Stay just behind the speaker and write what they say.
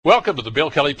Welcome to the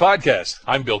Bill Kelly Podcast.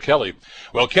 I'm Bill Kelly.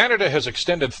 Well, Canada has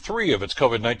extended 3 of its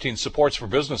COVID-19 supports for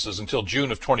businesses until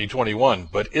June of 2021.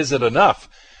 But is it enough?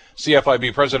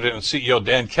 CFIB President and CEO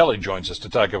Dan Kelly joins us to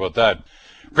talk about that.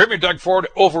 Premier Doug Ford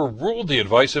overruled the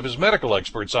advice of his medical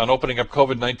experts on opening up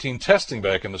COVID-19 testing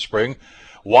back in the spring.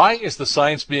 Why is the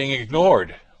science being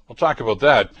ignored? We'll talk about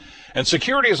that. And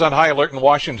security is on high alert in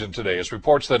Washington today as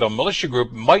reports that a militia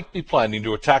group might be planning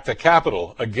to attack the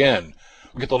Capitol again.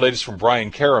 We'll get the latest from Brian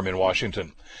Karam in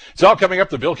Washington. It's all coming up.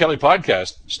 The Bill Kelly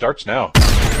Podcast starts now.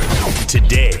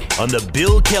 Today on The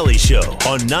Bill Kelly Show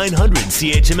on 900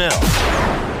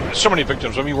 CHML. So many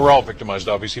victims. I mean, we're all victimized,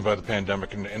 obviously, by the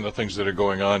pandemic and the things that are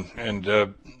going on.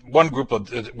 And one group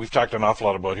that we've talked an awful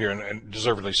lot about here, and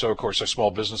deservedly so, of course, are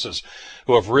small businesses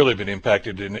who have really been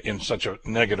impacted in such a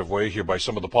negative way here by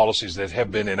some of the policies that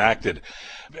have been enacted.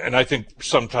 And I think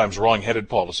sometimes wrong-headed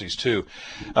policies, too.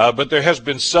 But there has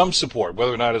been some support.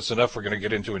 Whether or not it's enough, we're going to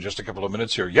get into in just a couple of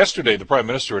minutes here. Yesterday, the Prime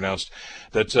Minister announced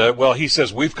that, he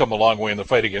says we've come a long way in the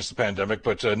fight against the pandemic,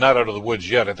 but not out of the woods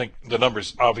yet. I think the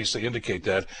numbers obviously indicate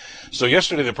that. So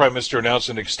yesterday, the Prime Minister announced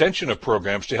an extension of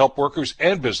programs to help workers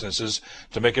and businesses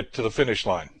to make it to the finish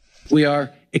line. We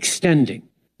are extending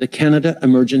the Canada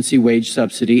Emergency Wage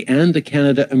Subsidy and the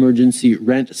Canada Emergency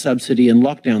Rent Subsidy and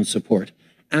lockdown support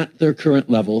at their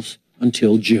current levels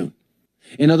until June.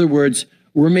 In other words,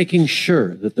 we're making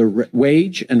sure that the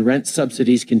wage and rent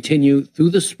subsidies continue through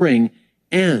the spring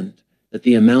and that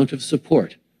the amount of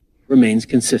support remains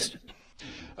consistent.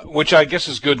 Which I guess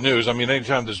is good news. I mean,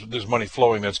 anytime there's money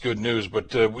flowing, that's good news.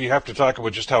 But we have to talk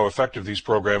about just how effective these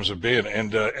programs have been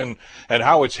and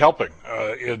how it's helping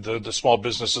the small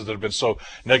businesses that have been so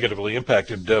negatively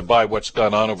impacted by what's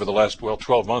gone on over the last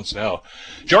 12 months now.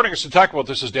 Joining us to talk about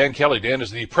this is Dan Kelly. Dan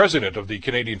is the president of the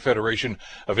Canadian Federation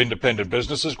of Independent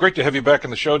Businesses. Great to have you back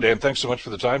on the show, Dan. Thanks so much for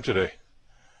the time today.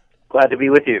 Glad to be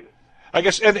with you. I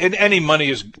guess, and any money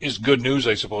is good news,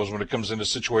 I suppose, when it comes into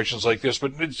situations like this.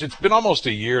 But it's been almost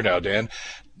a year now, Dan.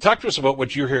 Talk to us about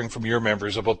what you're hearing from your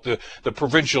members about the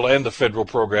provincial and the federal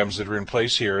programs that are in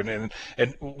place here, and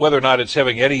whether or not it's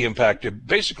having any impact to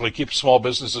basically keep small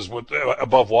businesses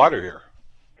above water here.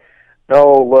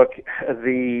 No, look,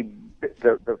 the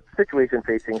situation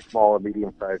facing small and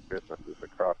medium-sized businesses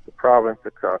across the province,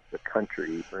 across the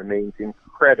country, remains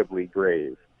incredibly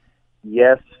grave.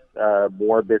 Yes,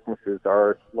 more businesses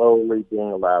are slowly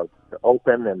being allowed to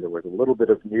open, and there was a little bit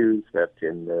of news that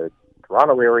in the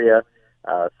Toronto area,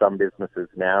 some businesses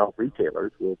now,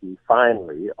 retailers, will be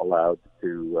finally allowed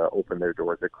to open their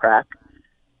doors a crack.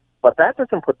 But that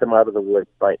doesn't put them out of the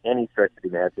woods by any stretch of the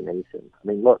imagination. I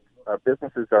mean, look,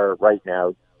 businesses are right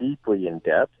now deeply in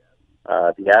debt.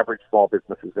 The average small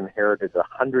business has inherited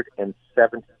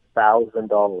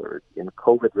 $170,000 in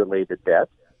COVID-related debt.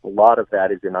 A lot of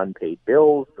that is in unpaid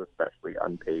bills, especially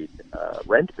unpaid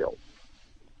rent bills.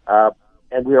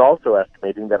 And we're also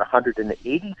estimating that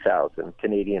 180,000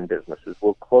 Canadian businesses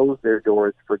will close their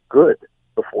doors for good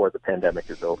before the pandemic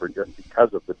is over, just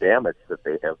because of the damage that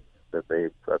they've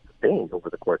sustained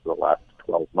over the course of the last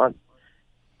 12 months.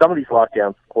 Some of these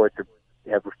lockdowns, of course,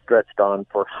 have stretched on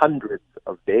for hundreds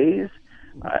of days.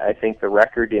 I think the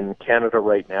record in Canada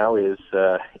right now is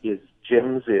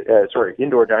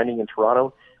indoor dining in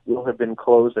Toronto will have been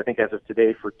closed, I think, as of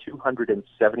today, for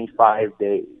 275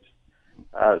 days.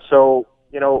 So,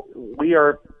 we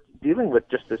are dealing with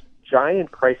just this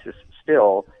giant crisis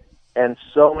still, and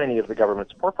so many of the government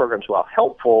support programs, while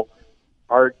helpful,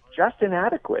 are just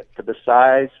inadequate to the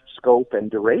size, scope,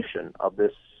 and duration of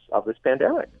this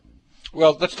pandemic.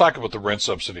 Well, let's talk about the rent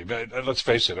subsidy. Let's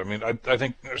face it. I mean, I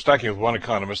think I was talking with one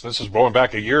economist, and this is going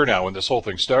back a year now when this whole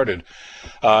thing started.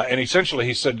 And essentially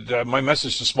he said, my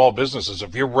message to small businesses,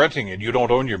 if you're renting and you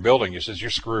don't own your building, he says, you're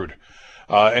screwed.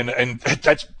 And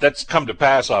that's come to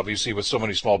pass, obviously, with so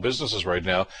many small businesses right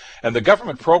now. And the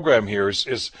government program here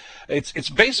is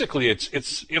basically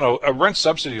a rent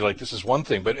subsidy like this is one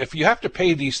thing, but if you have to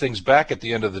pay these things back at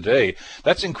the end of the day,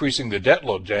 that's increasing the debt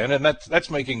load, Dan, and that's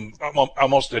making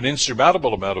almost an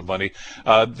insurmountable amount of money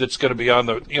that's going to be on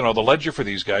the ledger for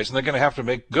these guys, and they're going to have to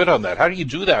make good on that. How do you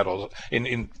do that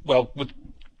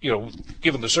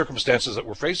given the circumstances that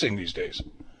we're facing these days?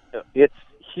 It's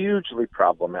hugely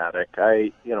problematic.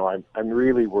 I'm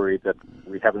really worried that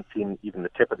we haven't seen even the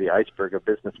tip of the iceberg of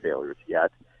business failures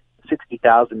yet.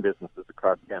 60,000 businesses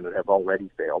across Canada have already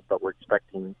failed, but we're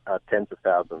expecting tens of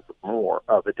thousands more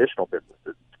of additional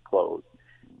businesses to close.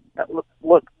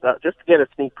 Just to get a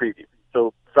sneak preview.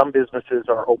 So some businesses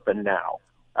are open now.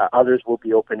 Others will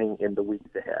be opening in the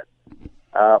weeks ahead.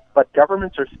 But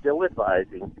governments are still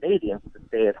advising Canadians to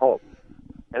stay at home.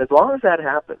 And as long as that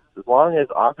happens, as long as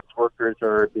office workers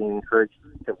are being encouraged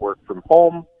to work from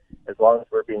home, as long as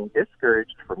we're being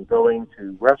discouraged from going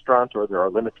to restaurants, or there are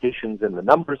limitations in the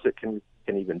numbers that can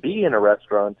even be in a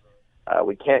restaurant,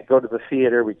 we can't go to the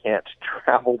theater, we can't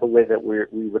travel the way that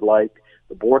we would like,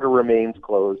 the border remains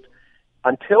closed.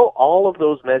 Until all of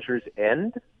those measures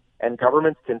end and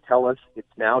governments can tell us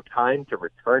it's now time to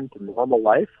return to normal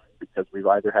life because we've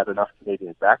either had enough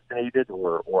Canadians vaccinated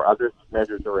or other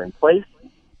measures are in place,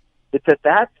 it's at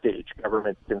that stage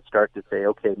governments can start to say,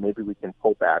 okay, maybe we can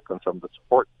pull back on some of the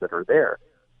supports that are there.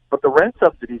 But the rent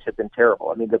subsidies have been terrible.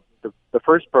 I mean, the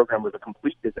first program was a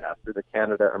complete disaster, the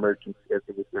Canada Emergency, as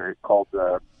it was called,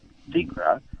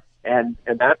 CECRA, and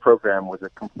that program was a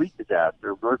complete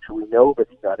disaster. Virtually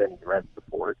nobody got any rent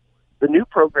support. The new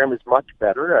program is much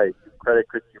better. I credit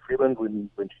Chrystia Freeland when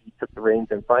she took the reins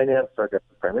in finance, our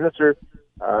Deputy Prime Minister.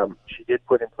 She did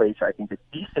put in place, I think, a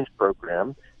decent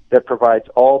program that provides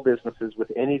all businesses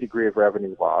with any degree of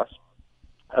revenue loss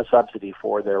a subsidy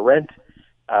for their rent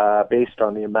based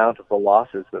on the amount of the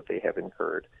losses that they have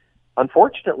incurred.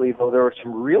 Unfortunately, though, there are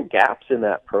some real gaps in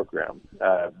that program.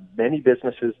 Many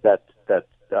businesses that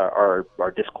are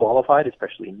disqualified,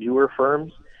 especially newer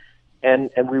firms, and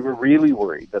we were really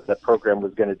worried that the program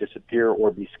was going to disappear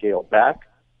or be scaled back.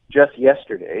 Just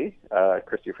yesterday,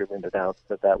 Chrystia Freeland announced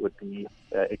that would be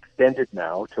extended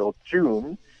now till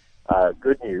June.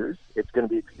 Good news, it's going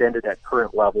to be extended at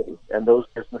current levels, and those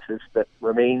businesses that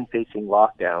remain facing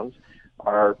lockdowns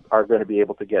are going to be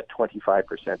able to get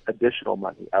 25% additional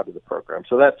money out of the program.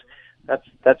 So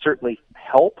that's certainly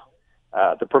help.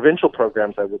 The provincial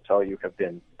programs, I would tell you, have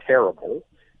been terrible.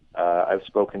 I've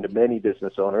spoken to many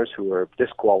business owners who are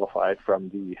disqualified from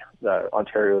the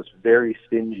Ontario's very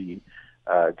stingy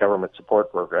government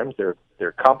support programs.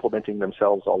 They're complimenting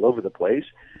themselves all over the place.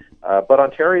 But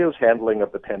Ontario's handling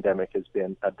of the pandemic has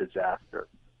been a disaster.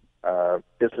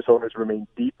 Business owners remain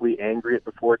deeply angry at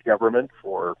the Ford government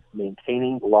for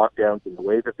maintaining the lockdowns in the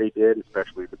way that they did,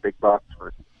 especially the big box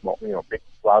versus small,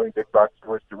 allowing big box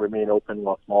stores to remain open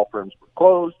while small firms were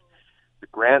closed. The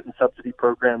grant and subsidy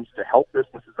programs to help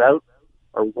businesses out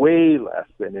are way less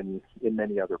than in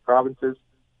many other provinces,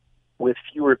 with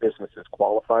fewer businesses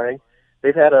qualifying.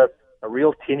 They've had a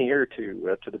real tin ear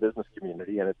to the business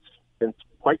community, and it's been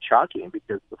quite shocking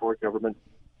because the Ford government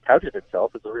touted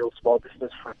itself as a real small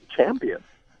business champion.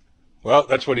 Well,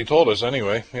 that's what he told us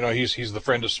anyway. He's the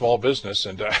friend of small business,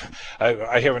 and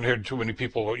I haven't heard too many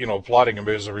people, applauding him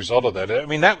as a result of that. I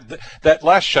mean, that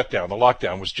last shutdown, the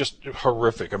lockdown, was just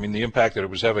horrific. I mean, the impact that it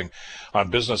was having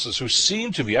on businesses who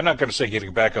seem to be, I'm not going to say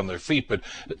getting back on their feet, but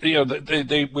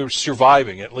they were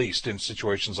surviving at least in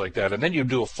situations like that. And then you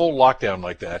do a full lockdown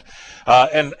like that,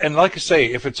 and like I say,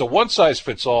 if it's a one size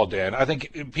fits all, Dan, I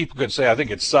think people could say I think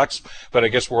it sucks, but I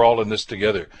guess we're all in this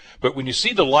together. But when you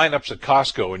see the lineups at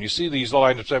Costco and you see these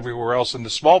lineups everywhere else, and the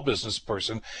small business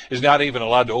person is not even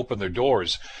allowed to open their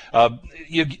doors,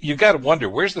 you got to wonder,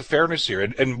 where's the fairness here?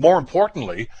 And more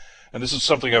importantly, and this is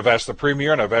something I've asked the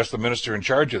Premier and I've asked the Minister in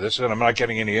charge of this, and I'm not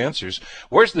getting any answers,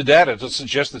 where's the data to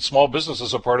suggest that small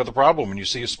businesses are part of the problem when you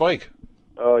see a spike?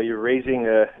 Oh, you're raising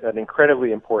an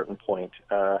incredibly important point.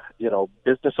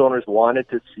 Business owners wanted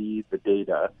to see the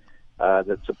data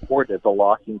that supported the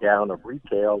locking down of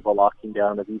retail, the locking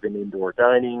down of even indoor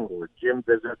dining or gym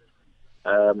visits.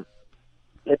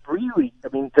 It really,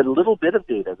 the little bit of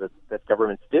data that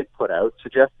governments did put out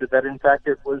suggested that, in fact,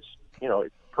 it was,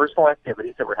 personal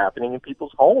activities that were happening in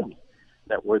people's homes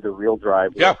that were the real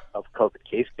driver of COVID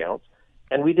case counts.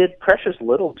 And we did precious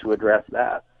little to address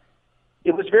that.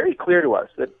 It was very clear to us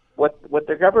that what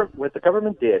the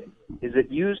government did is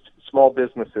it used small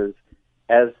businesses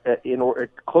as in order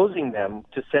closing them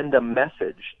to send a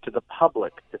message to the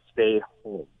public to stay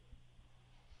home.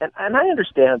 And I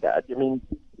understand that.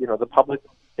 The public,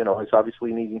 is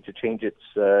obviously needing to change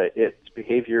its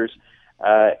behaviors,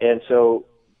 and so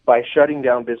by shutting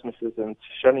down businesses and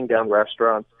shutting down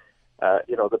restaurants,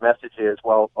 the message is,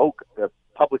 the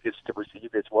public is to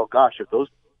receive is, well, gosh, if those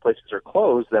places are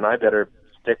closed, then I better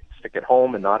stick at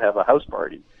home and not have a house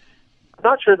party. I'm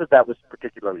not sure that was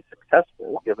particularly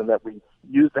successful, given that we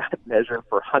used that measure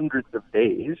for hundreds of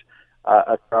days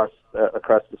across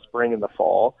the spring and the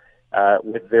fall,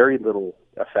 with very little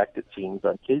effect, it seems,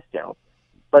 on case count.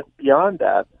 But beyond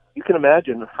that, you can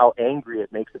imagine how angry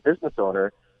it makes a business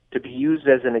owner to be used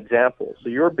as an example. So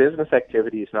your business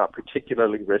activity is not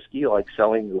particularly risky, like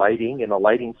selling lighting in a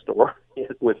lighting store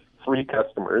with 3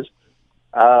 customers,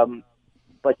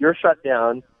 but you're shut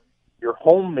down. Your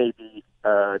home may be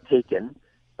taken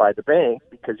by the bank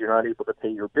because you're not able to pay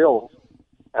your bills.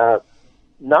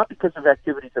 not because of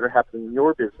activities that are happening in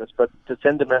your business, but to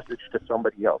send a message to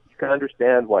somebody else. You can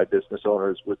understand why business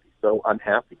owners would be so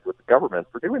unhappy with the government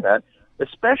for doing that,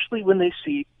 especially when they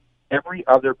see every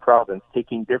other province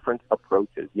taking different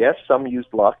approaches. Yes, some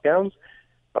used lockdowns,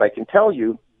 but I can tell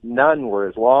you none were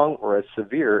as long or as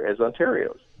severe as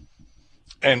Ontario's.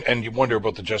 And you wonder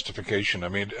about the justification. I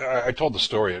mean, I told the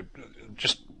story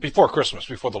just before Christmas,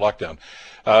 before the lockdown.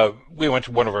 We went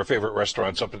to one of our favorite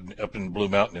restaurants up in Blue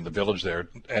Mountain in the village there,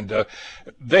 and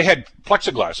they had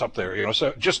plexiglass up there,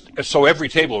 so every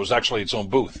table was actually its own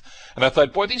booth. And I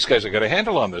thought, boy, these guys have got a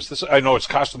handle on this. I know it's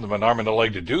costing them an arm and a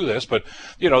leg to do this, but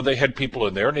they had people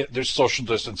in there, and there's social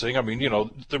distancing. I mean,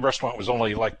 the restaurant was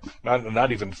only like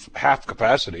not even half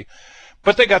capacity.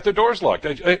 But they got their doors locked.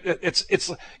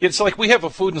 It's like we have a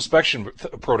food inspection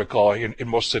protocol in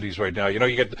most cities right now.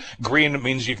 You get green, it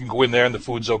means you can go in there and the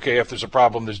food's okay. If there's a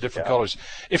problem, there's different colors.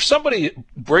 If somebody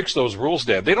breaks those rules,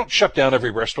 Dan, they don't shut down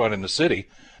every restaurant in the city.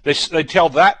 They tell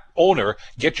that owner,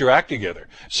 get your act together.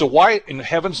 So why in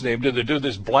heaven's name do they do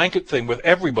this blanket thing with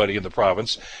everybody in the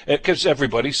province? Because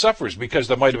everybody suffers, because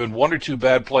there might have been one or two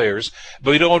bad players,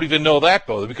 but we don't even know that,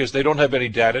 because they don't have any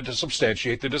data to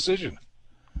substantiate the decision.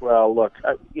 Well, look,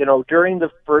 during the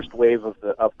first wave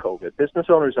of COVID, business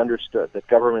owners understood that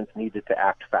governments needed to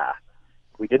act fast.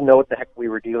 We didn't know what the heck we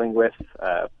were dealing with.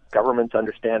 Governments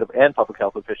understandably, and public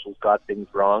health officials got things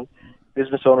wrong.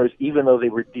 Business owners, even though they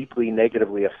were deeply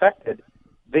negatively affected,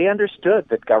 they understood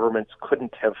that governments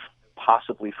couldn't have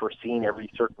possibly foreseen every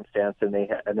circumstance, and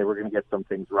they were going to get some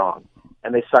things wrong,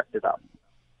 and they sucked it up.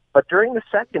 But during the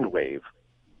second wave,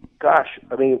 gosh,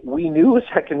 I mean, we knew a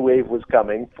second wave was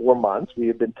coming for months. We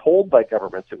had been told by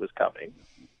governments it was coming.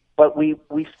 But we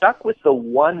stuck with the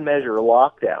one measure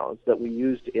lockdowns that we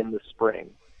used in the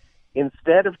spring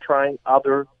instead of trying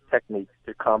other techniques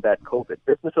to combat COVID.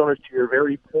 Business owners, to your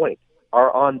very point,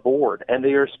 are on board, and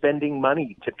they are spending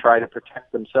money to try to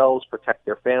protect themselves, protect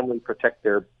their family, protect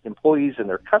their employees and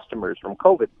their customers from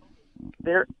COVID.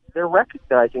 They're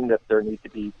recognizing that there need to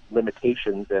be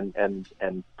limitations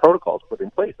and protocols put in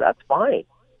place. That's fine.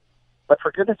 But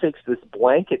for goodness sakes, this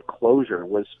blanket closure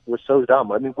was so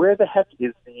dumb. I mean, where the heck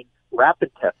is the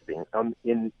rapid testing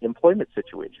in employment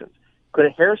situations? Could a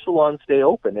hair salon stay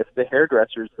open if the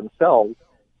hairdressers themselves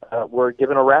were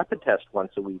given a rapid test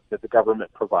once a week that the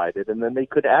government provided, and then they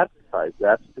could advertise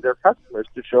that to their customers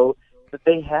to show that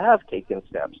they have taken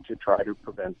steps to try to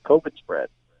prevent COVID spread?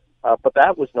 But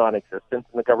that was non-existent, and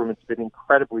the government's been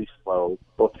incredibly slow,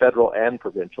 both federal and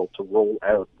provincial, to roll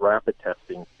out rapid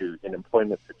testing in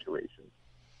employment situations.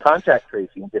 Contact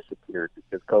tracing disappeared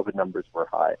because COVID numbers were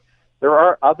high. There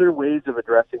are other ways of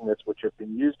addressing this which have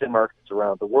been used in markets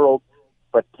around the world,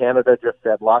 but Canada just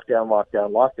said lockdown,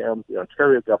 lockdown, lockdown, the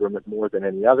Ontario government more than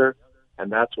any other,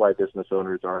 and that's why business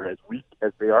owners are as weak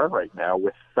as they are right now,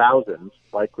 with thousands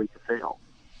likely to fail.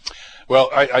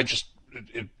 Well,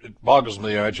 it boggles my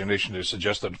imagination to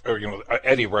suggest that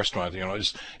any restaurant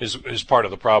is part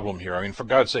of the problem here. I mean, for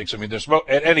God's sakes, I mean, there's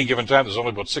at any given time there's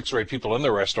only about 6 or 8 people in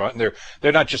the restaurant, and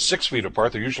they're not just 6 feet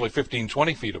apart; they're usually 15,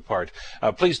 20 feet apart.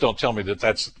 Please don't tell me that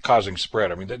that's causing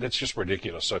spread. I mean, that's just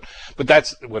ridiculous. So, but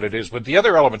that's what it is. But the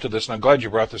other element to this, and I'm glad you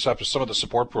brought this up, is some of the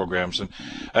support programs, and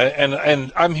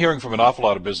I'm hearing from an awful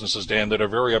lot of businesses, Dan, that are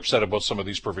very upset about some of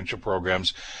these provincial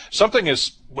programs. Something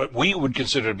is what we would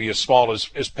consider to be as small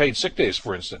as paid sick days,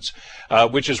 for instance,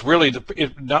 which is really,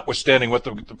 notwithstanding what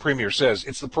the Premier says,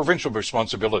 it's the provincial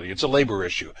responsibility. It's a labor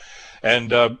issue.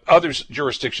 And other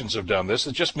jurisdictions have done this.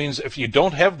 It just means if you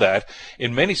don't have that,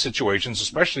 in many situations,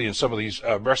 especially in some of these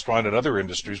restaurant and other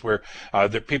industries where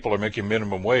the people are making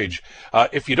minimum wage,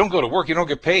 if you don't go to work, you don't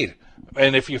get paid.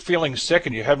 And if you're feeling sick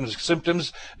and you're having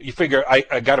symptoms, you figure,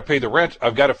 I got to pay the rent,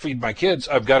 I've got to feed my kids,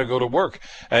 I've got to go to work.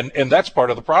 And that's part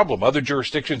of the problem. Other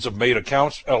jurisdictions have made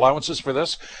allowances for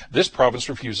this. This province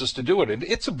refuses to do it, and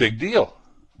it's a big deal.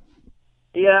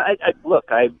 Yeah, look,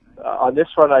 on this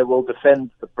one, I will defend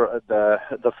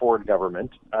the Ford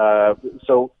government.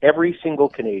 So every single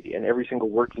Canadian, every single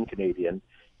working Canadian,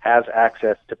 has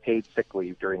access to paid sick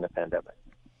leave during the pandemic.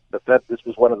 This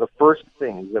was one of the first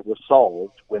things that was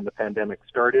solved when the pandemic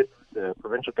started. The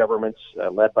provincial governments,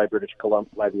 led by British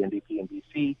Columbia, by the NDP and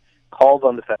BC, called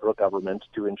on the federal government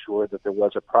to ensure that there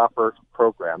was a proper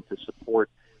program to support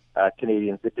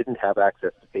Canadians that didn't have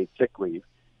access to paid sick leave.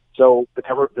 So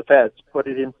the feds put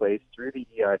it in place through the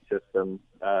EI system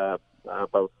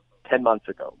about 10 months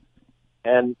ago.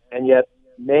 And yet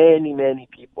many, many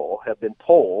people have been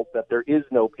told that there is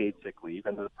no paid sick leave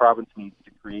and that the province needs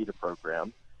to create a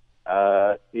program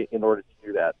in order to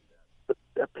do that.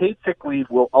 But paid sick leave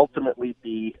will ultimately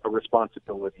be a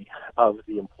responsibility of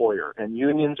the employer, and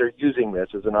unions are using this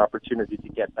as an opportunity to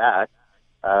get back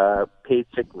paid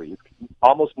sick leave.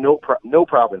 Almost no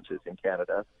provinces in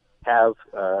Canada have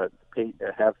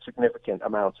significant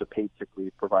amounts of paid sick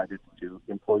leave provided to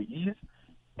employees,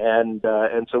 and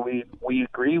so we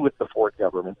agree with the Ford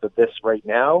government that this right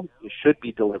now should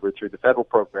be delivered through the federal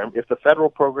program. If the federal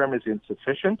program is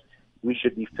insufficient, we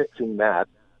should be fixing that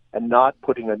and not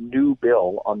putting a new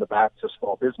bill on the backs of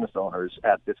small business owners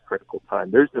at this critical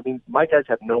time. My guys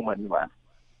have no money left.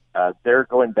 They're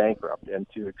going bankrupt, and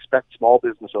to expect small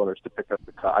business owners to pick up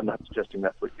the cost, I'm not suggesting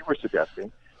that's what you were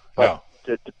suggesting, but,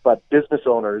 but business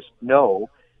owners know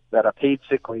that a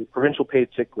provincial paid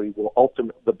sick leave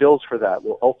the bills for that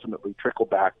will ultimately trickle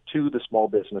back to the small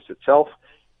business itself,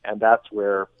 and that's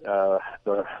where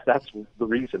that's the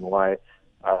reason why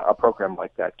a program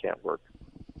like that can't work.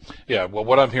 Yeah, well,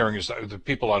 what I'm hearing is the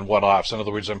people on one-offs. In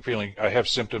other words, I have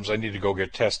symptoms, I need to go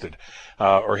get tested,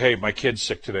 or hey, my kid's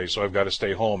sick today, so I've got to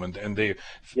stay home, and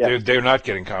they're not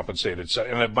getting compensated. So,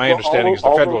 and my understanding is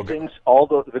the federal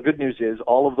the good news is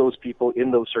all of those people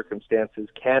in those circumstances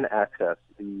can access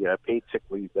the paid sick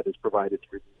leave that is provided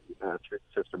through the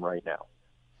system right now,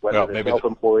 whether they're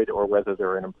self-employed or whether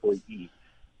they're an employee.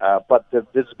 But the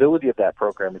visibility of that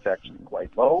program is actually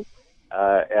quite low.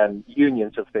 And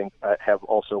unions have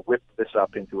also whipped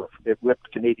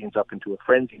Canadians up into a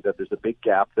frenzy that there's a big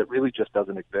gap that really just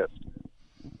doesn't exist.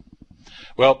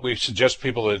 Well, we suggest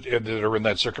people that are in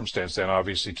that circumstance then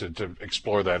obviously to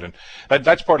explore that, and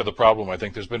that's part of the problem. I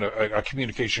think there's been a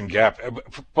communication gap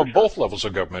from both levels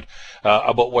of government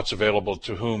about what's available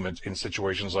to whom in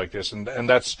situations like this, and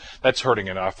that's hurting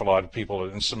an awful lot of people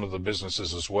and some of the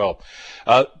businesses as well.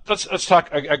 Let's talk.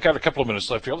 I got a couple of minutes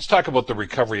left here. Let's talk about the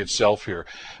recovery itself here,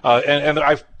 and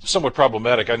I've somewhat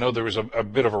problematic. I know there was a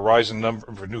bit of a rise in number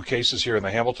of new cases here in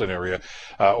the Hamilton area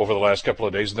over the last couple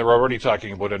of days, and they're already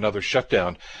talking about another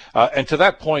shutdown. And to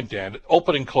that point, Dan,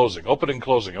 open and closing.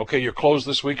 Okay, you're closed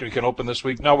this week, or you can open this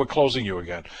week. Now we're closing you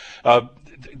again.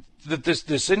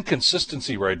 This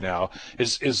inconsistency right now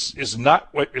is not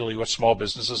really what small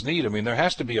businesses need. I mean, there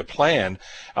has to be a plan,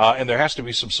 and there has to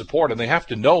be some support, and they have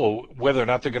to know whether or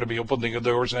not they're going to be opening their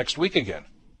doors next week again.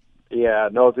 Yeah,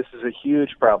 no, this is a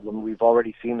huge problem. We've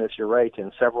already seen this, you're right,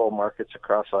 in several markets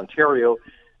across Ontario,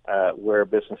 where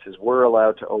businesses were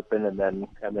allowed to open and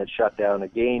then shut down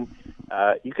again.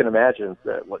 You can imagine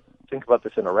think about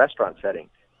this in a restaurant setting.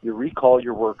 You recall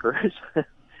your workers,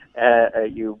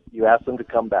 you ask them to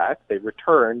come back, they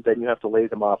return, then you have to lay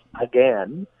them off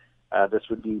again. This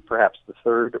would be perhaps the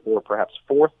third or perhaps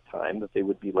fourth time that they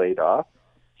would be laid off.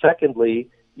 Secondly,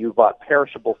 you bought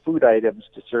perishable food items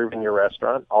to serve in your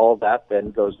restaurant. All of that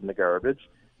then goes in the garbage.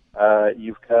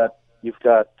 You've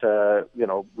got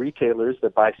retailers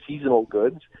that buy seasonal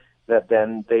goods that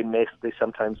then they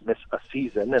sometimes miss a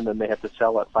season, and then they have to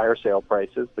sell at fire sale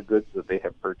prices the goods that they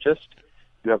have purchased.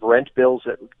 You have rent bills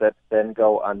that then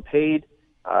go unpaid.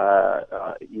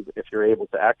 If you're able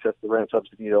to access the rent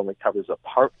subsidy, it only covers a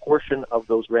portion of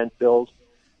those rent bills.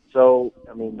 So,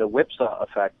 I mean, the whipsaw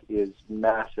effect is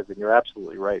massive, and you're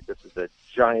absolutely right. This is a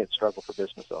giant struggle for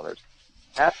business owners.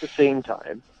 At the same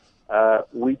time,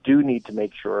 we do need to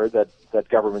make sure that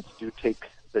governments do take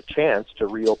the chance to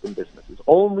reopen businesses.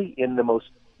 Only in the most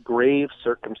grave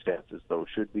circumstances, though,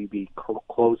 should we be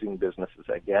closing businesses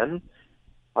again.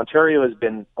 Ontario has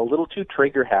been a little too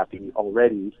trigger-happy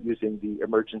already using the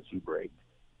emergency brake.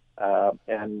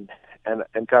 And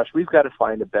gosh, we've got to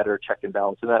find a better check and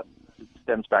balance, and that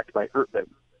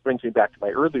brings me back to my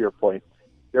earlier point.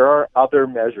 There are other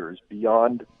measures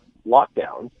beyond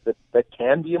lockdowns that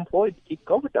can be employed to keep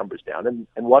COVID numbers down,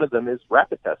 and one of them is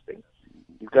rapid testing.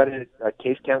 You've got a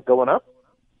case count going up,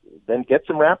 then get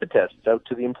some rapid tests out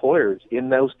to the employers in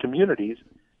those communities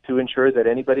to ensure that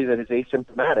anybody that is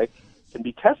asymptomatic can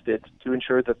be tested to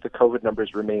ensure that the COVID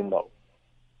numbers remain low.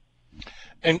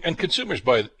 And consumers,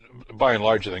 by and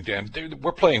large, I think, Dan,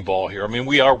 we're playing ball here. I mean,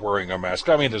 we are wearing our masks.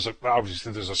 I mean,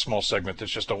 obviously there's a small segment that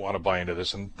just don't want to buy into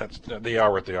this, and they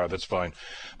are what they are. That's fine.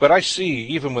 But I see,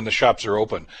 even when the shops are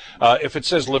open, if it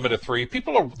says limit of 3,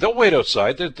 they'll wait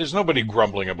outside. There's nobody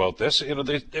grumbling about this.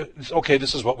 Okay,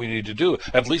 this is what we need to do.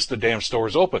 At least the damn store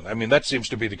is open. I mean, that seems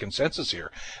to be the consensus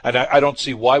here, and I don't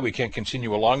see why we can't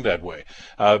continue along that way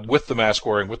with the mask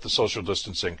wearing, with the social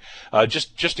distancing,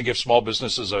 just to give small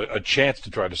businesses a chance to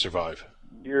try to survive.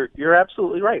 You're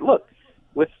absolutely right. Look,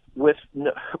 with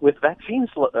vaccine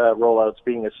rollouts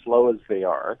being as slow as they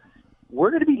are, we're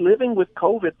going to be living with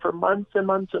COVID for months and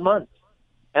months and months.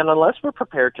 And unless we're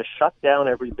prepared to shut down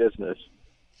every business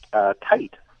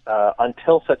tight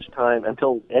until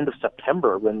end of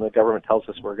September, when the government tells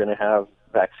us we're going to have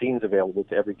vaccines available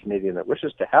to every Canadian that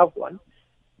wishes to have one,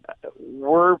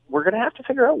 we're going to have to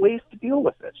figure out ways to deal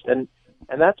with this. And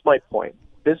that's my point.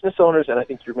 business owners, and I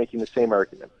think you're making the same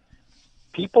argument,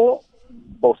 people,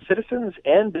 both citizens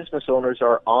and business owners,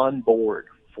 are on board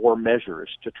for measures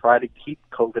to try to keep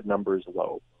COVID numbers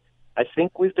low. I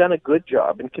think we've done a good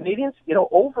job, and Canadians,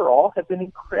 overall have been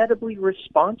incredibly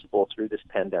responsible through this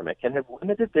pandemic and have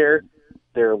limited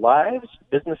their lives.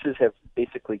 Businesses have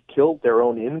basically killed their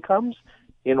own incomes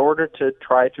in order to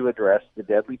try to address the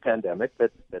deadly pandemic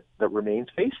that remains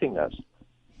facing us.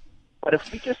 But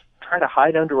if we just try to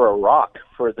hide under a rock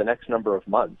for the next number of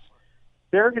months,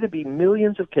 there are going to be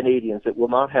millions of Canadians that will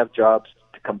not have jobs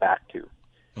to come back to.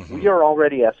 Mm-hmm. We are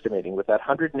already estimating with that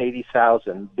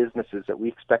 180,000 businesses that we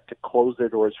expect to close their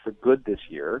doors for good this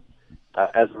year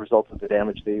as a result of the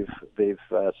damage they've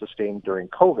sustained during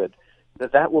COVID,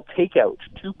 that will take out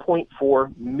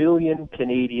 2.4 million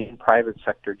Canadian private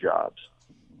sector jobs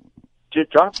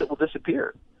that will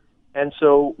disappear. And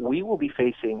so we will be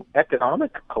facing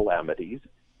economic calamities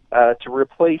to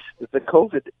replace the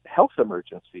COVID health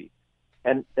emergency.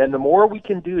 And the more we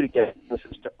can do to get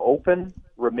businesses to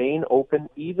remain open,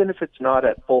 even if it's not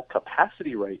at full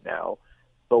capacity right now,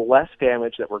 the less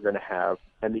damage that we're going to have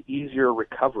and the easier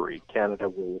recovery Canada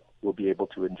will be able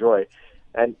to enjoy.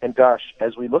 And gosh,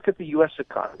 as we look at the U.S.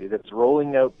 economy that's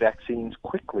rolling out vaccines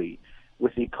quickly,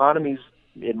 with the economies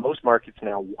in most markets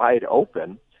now wide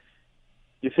open,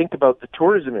 you think about the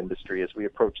tourism industry as we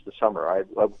approach the summer.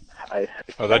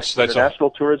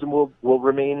 International tourism will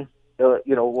remain.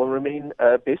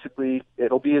 Basically,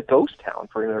 it'll be a ghost town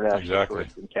for international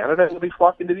tourists in Canada, and they'll be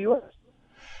flocking to the U.S.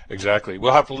 Exactly.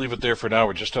 We'll have to leave it there for now.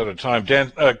 We're just out of time.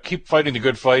 Dan, keep fighting the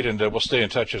good fight, and we'll stay in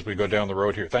touch as we go down the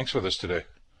road here. Thanks for this today.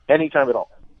 Anytime at all.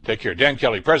 Take care. Dan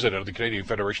Kelly, President of the Canadian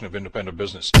Federation of Independent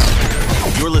Business.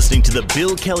 You're listening to the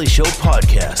Bill Kelly Show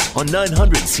podcast on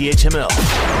 900 CHML.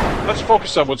 Let's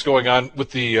focus on what's going on with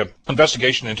the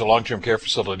investigation into long-term care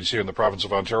facilities here in the province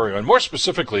of Ontario, and more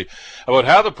specifically about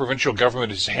how the provincial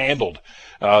government has handled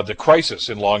the crisis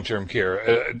in long-term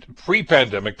care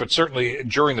pre-pandemic, but certainly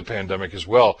during the pandemic as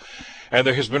well. And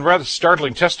there has been rather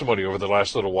startling testimony over the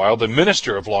last little while. The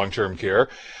Minister of Long-Term Care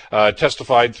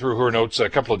testified through her notes a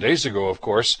couple of days ago, of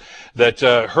course, that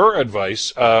her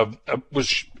advice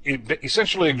was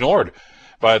essentially ignored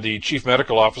by the Chief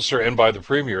Medical Officer and by the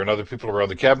Premier and other people around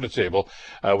the cabinet table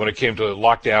when it came to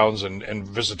lockdowns and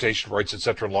visitation rights,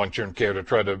 etc., in long-term care to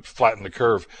try to flatten the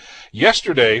curve.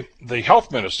 Yesterday, the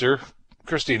Health Minister,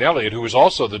 Christine Elliott, who was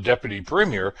also the Deputy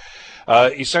Premier,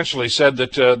 essentially said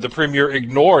that the Premier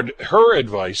ignored her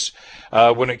advice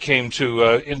when it came to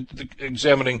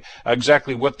examining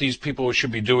exactly what these people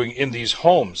should be doing in these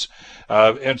homes.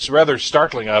 And it's rather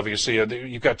startling, obviously.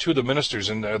 You've got two of the ministers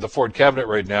in the Ford cabinet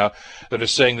right now that are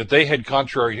saying that they had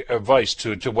contrary advice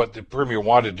to what the Premier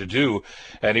wanted to do,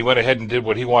 and he went ahead and did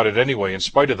what he wanted anyway, in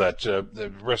spite of that,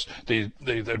 the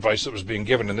advice that was being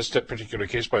given in this particular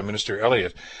case by Minister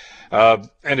Elliott. And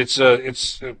it's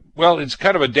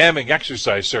kind of a damning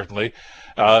exercise, certainly,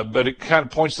 but it kind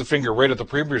of points the finger right at the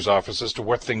Premier's office as to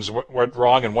what things went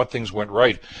wrong and what things went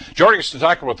right. Joining us to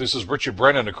talk about this is Richard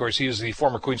Brennan. Of course, he is the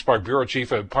former Queen's Park Bureau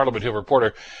Chief and Parliament Hill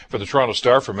reporter for the Toronto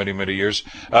Star for many, many years.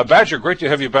 Badger, great to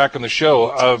have you back on the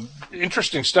show.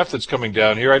 Interesting stuff that's coming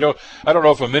down here. I don't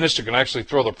know if a minister can actually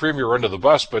throw the Premier under the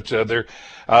bus, but they're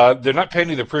not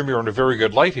painting the Premier in a very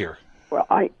good light here. Well,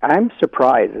 I'm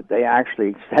surprised that they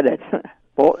actually said it,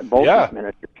 both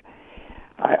ministers.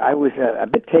 I was a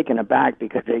bit taken aback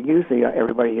because they usually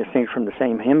everybody sings from the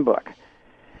same hymn book,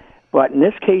 but in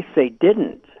this case they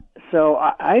didn't. So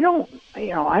I don't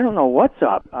know what's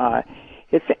up.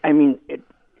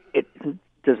 It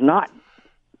does not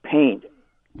paint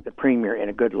the Premier in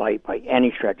a good light by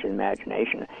any stretch of the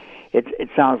imagination. It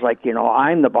sounds like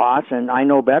I'm the boss and I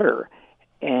know better.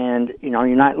 And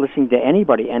you're not listening to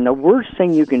anybody. And the worst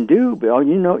thing you can do, Bill,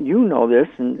 you know this,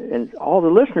 and all the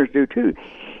listeners do too,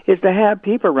 is to have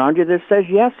people around you that say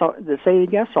yes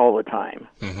all the time.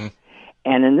 Mm-hmm.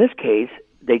 And in this case,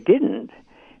 they didn't,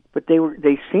 but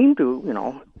they seemed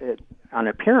to, on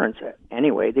appearance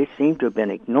anyway, they seem to have been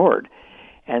ignored,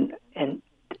 and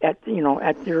at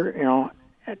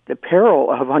the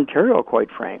peril of Ontario, quite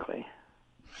frankly.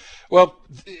 Well,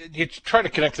 you try to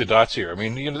connect the dots here. I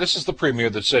mean, this is the Premier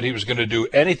that said he was going to do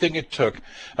anything it took,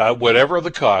 whatever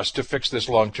the cost, to fix this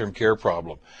long-term care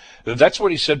problem. That's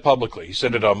what he said publicly. He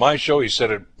said it on my show. He said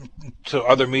it to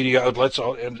other media outlets.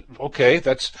 And okay,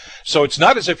 so it's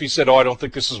not as if he said, "Oh, I don't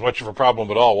think this is much of a problem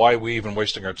at all. Why are we even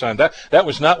wasting our time?" That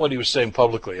was not what he was saying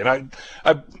publicly. And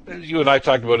you and I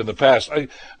talked about it in the past.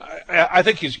 I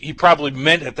think he probably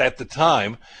meant it at the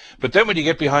time. But then when you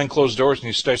get behind closed doors and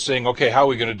you start saying, "Okay, how are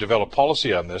we going to develop develop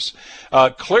policy on this.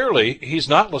 Clearly, he's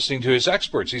not listening to his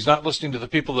experts. He's not listening to the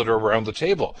people that are around the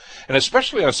table. And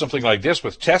especially on something like this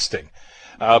with testing.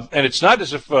 And it's not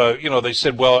as if, they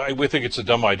said, well, we think it's a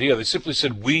dumb idea. They simply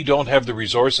said, we don't have the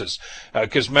resources.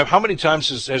 Because how many times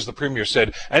has the Premier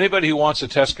said, anybody who wants a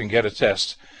test can get a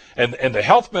test? And the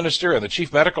health minister and the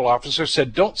chief medical officer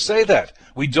said, don't say that.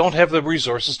 We don't have the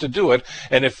resources to do it.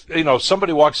 And if,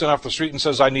 somebody walks in off the street and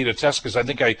says, I need a test because I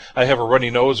think I have a runny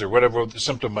nose or whatever the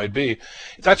symptom might be,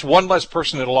 that's one less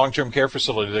person in a long-term care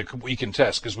facility that we can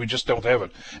test because we just don't have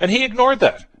it. And he ignored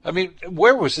that. I mean,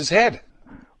 where was his head?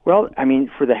 Well, I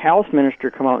mean, for the health minister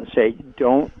to come out and say,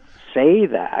 don't say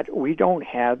that, we don't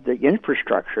have the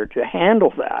infrastructure to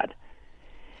handle that,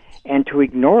 and to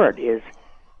ignore it is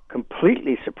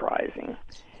completely surprising.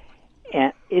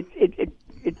 And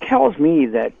it tells me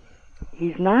that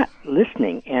he's not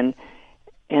listening, and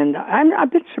I'm a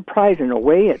bit surprised in a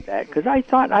way at that, because I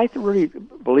really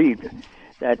believed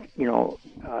that,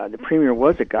 the Premier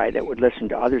was a guy that would listen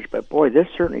to others, but boy, this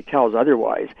certainly tells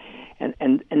otherwise. And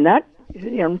that,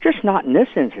 just not in this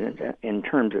incident, in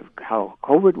terms of how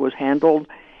COVID was handled,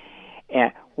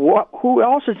 and who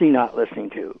else is he not listening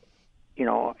to?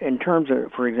 In terms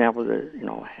of, for example,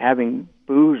 having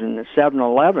booze in the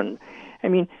 7-Eleven. I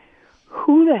mean,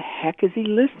 who the heck is he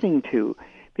listening to?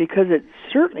 Because it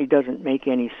certainly doesn't make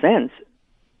any sense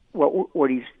what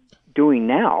he's doing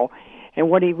now and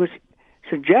what he was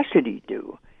suggested he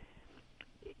do.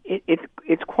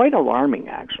 It's quite alarming,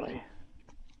 actually.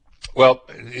 Well,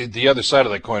 the other side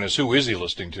of that coin is who is he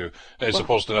listening to, as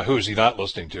opposed to who is he not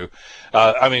listening to.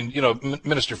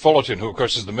 Minister Fullerton, who of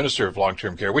course is the Minister of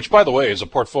Long-Term Care, which by the way is a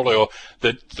portfolio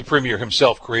that the Premier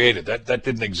himself created. That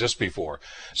didn't exist before.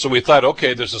 So we thought,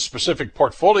 okay, there's a specific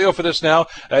portfolio for this now.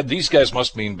 These guys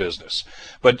must mean business.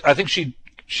 But I think she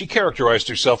characterized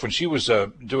herself when she was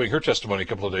doing her testimony a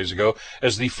couple of days ago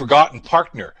as the forgotten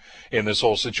partner in this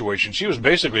whole situation. She was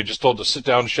basically just told to sit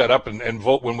down, shut up, and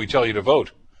vote when we tell you to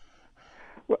vote.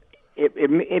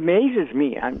 It amazes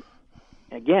me. I'm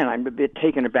a bit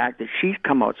taken aback that she's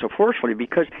come out so forcefully,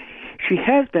 because she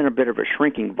has been a bit of a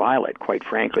shrinking violet, quite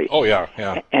frankly. Oh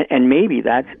yeah. And maybe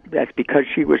that's because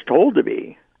she was told to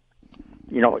be.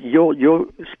 You'll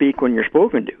speak when you're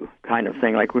spoken to, kind of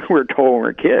thing, like we were told when we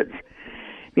were kids.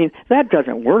 I mean, that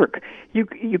doesn't work. You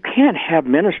can't have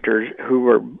ministers who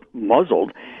are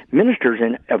muzzled, ministers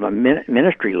of a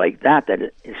ministry like that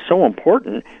is so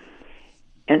important.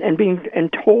 And being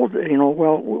told,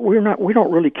 we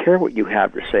don't really care what you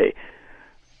have to say.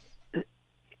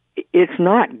 It's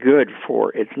not good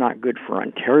for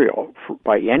Ontario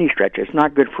by any stretch. It's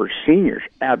not good for seniors,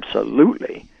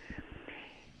 absolutely.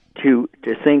 To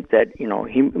think that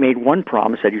he made one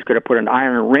promise that he's going to put an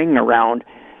iron ring around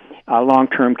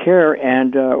long-term care,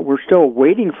 and we're still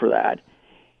waiting for that.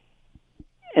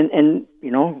 And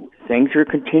things are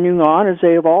continuing on as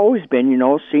they have always been.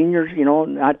 Seniors,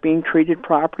 not being treated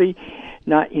properly,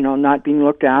 not being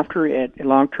looked after at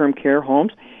long-term care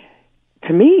homes.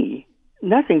 To me,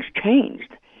 nothing's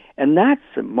changed, and that's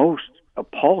the most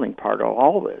appalling part of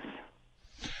all this.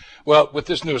 Well, with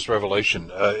this newest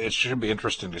revelation, it should be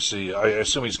interesting to see. I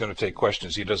assume he's going to take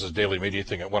questions. He does his daily media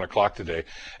thing at 1 o'clock today.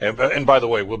 And by the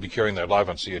way, we'll be carrying that live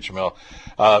on CHML.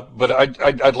 But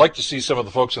I'd like to see some of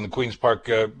the folks in the Queen's Park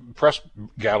press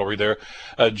gallery there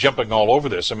jumping all over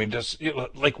this. I mean,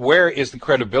 where is the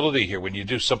credibility here when you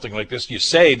do something like this? You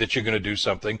say that you're going to do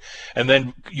something, and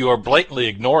then you are blatantly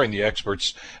ignoring the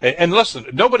experts. And listen,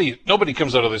 nobody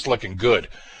comes out of this looking good.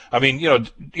 I mean,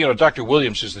 Dr.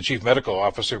 Williams, who's the chief medical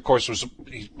officer, of course, was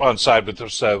on side with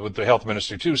the health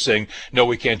minister too, saying no,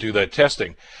 we can't do that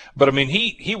testing. But I mean,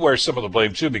 he wears some of the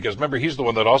blame too, because remember, he's the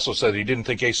one that also said he didn't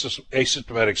think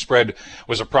asymptomatic spread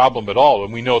was a problem at all,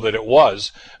 and we know that it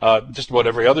was. Just about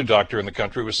every other doctor in the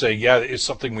country was saying, yeah, it's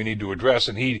something we need to address,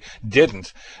 and he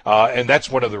didn't. And that's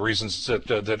one of the reasons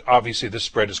that obviously this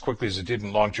spread as quickly as it did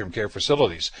in long-term care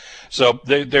facilities. So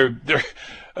they're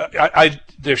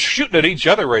shooting at each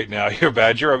other right now here,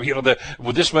 Badger. I mean,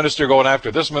 with this minister going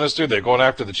after this minister, they're going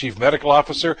after the chief medical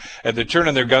officer, and they're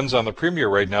turning their guns on the Premier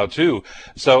right now too.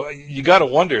 So you got to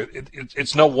wonder.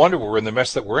 It's no wonder we're in the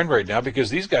mess that we're in right now, because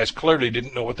these guys clearly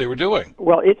didn't know what they were doing.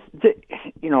 Well,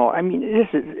 I mean,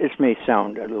 this may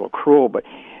sound a little cruel, but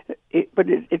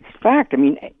it's fact. I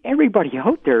mean, everybody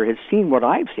out there has seen what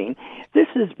I've seen. This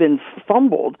has been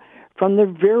fumbled from the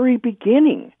very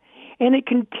beginning. And it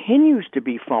continues to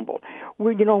be fumbled.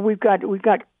 We've got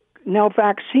now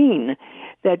vaccine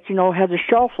that has a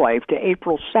shelf life to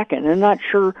April 2nd, and not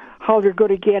sure how they're going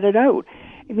to get it out.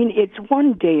 I mean, it's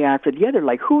one day after the other.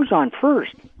 Like, who's on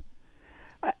first?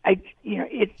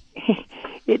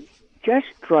 just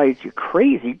drives you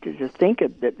crazy to think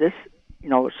that this,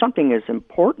 something as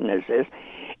important as this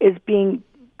is being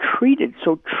treated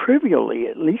so trivially,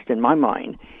 at least in my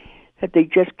mind, that they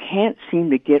just can't seem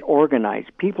to get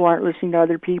organized. People aren't listening to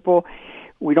other people.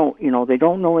 We don't, they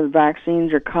don't know when the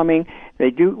vaccines are coming.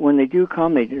 When they do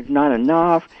come, there's not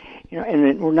enough, and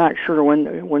then we're not sure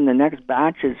when the next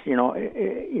batch is,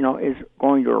 is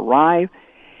going to arrive.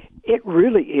 It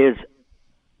really is.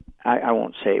 I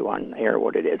won't say on air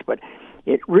what it is, but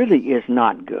it really is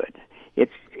not good.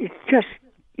 It's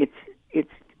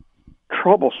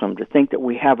troublesome to think that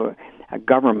we have a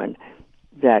government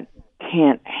that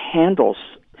can't handle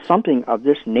something of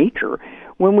this nature.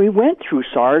 When we went through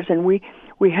SARS and we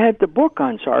had the book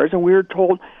on SARS and we were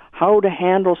told how to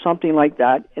handle something like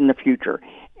that in the future,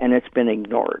 and it's been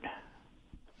ignored.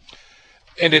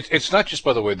 And it's not just,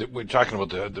 by the way, that we're talking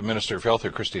about the Minister of Health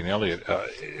here, Christine Elliott.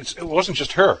 It wasn't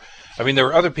just her. I mean, there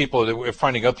were other people that we're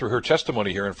finding out through her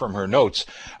testimony here and from her notes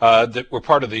that were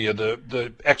part of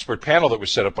the expert panel that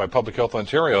was set up by Public Health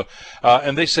Ontario,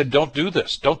 and they said, "Don't do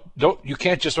this. Don't. You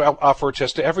can't just offer a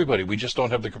test to everybody. We just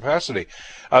don't have the capacity."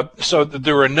 So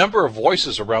there were a number of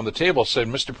voices around the table saying,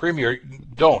 "Mr. Premier,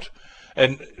 don't."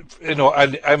 And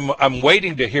I'm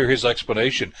waiting to hear his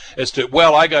explanation as to,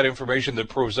 well, I got information that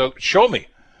proves out. Show me.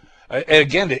 And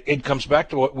again, it comes back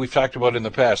to what we've talked about in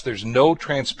the past. There's no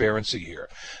transparency here.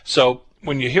 So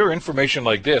when you hear information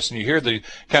like this and you hear the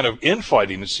kind of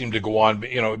infighting that seemed to go on,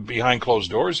 behind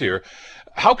closed doors here,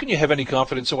 how can you have any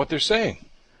confidence in what they're saying?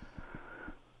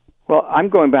 Well, I'm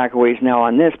going back a ways now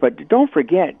on this, but don't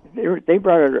forget, they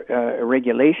brought a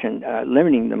regulation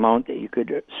limiting the amount that you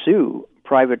could sue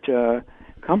private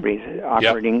companies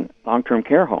operating long-term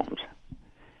care homes.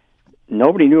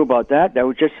 Nobody knew about that. That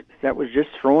was just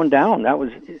thrown down. That was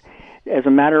as a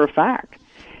matter of fact.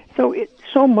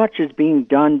 So much is being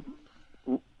done,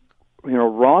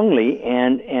 wrongly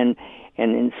and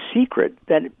in secret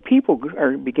that people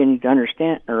are beginning to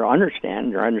understand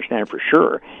it for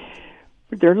sure.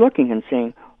 But they're looking and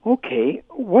saying, okay,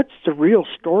 what's the real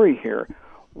story here?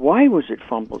 Why was it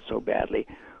fumbled so badly?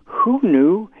 Who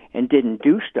knew and didn't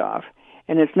do stuff?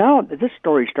 And it's now that this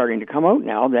story is starting to come out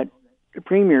now that the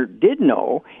Premier did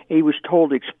know. He was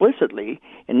told explicitly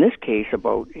in this case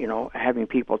about, having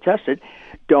people tested,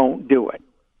 don't do it.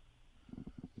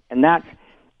 And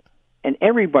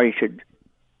everybody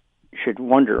should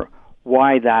wonder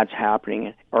why that's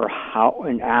happening or how,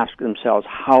 and ask themselves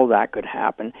how that could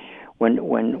happen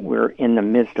when we're in the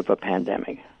midst of a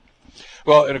pandemic.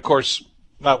 Well, and of course,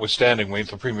 notwithstanding what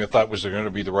the Premier thought was going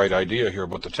to be the right idea here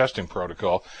about the testing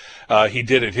protocol, he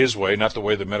did it his way, not the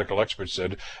way the medical experts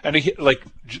said. And he, like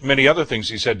many other things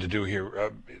he's had to do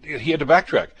here, he had to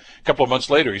backtrack. A couple of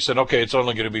months later, he said, okay, it's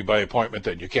only going to be by appointment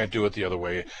then. You can't do it the other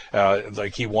way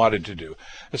like he wanted to do.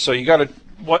 So you got to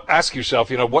ask yourself,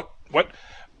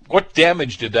 what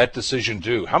damage did that decision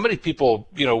do? How many people,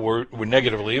 were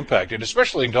negatively impacted,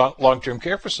 especially in long-term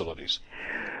care facilities?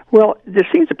 Well, it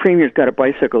seems the Premier's got a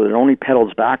bicycle that only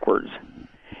pedals backwards.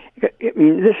 I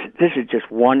mean, this is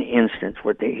just one instance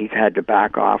where he's had to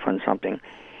back off on something.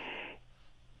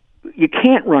 You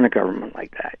can't run a government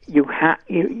like that. You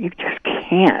just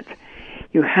can't.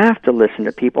 You have to listen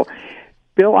to people.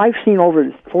 Bill, I've seen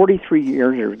over 43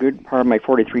 years, or a good part of my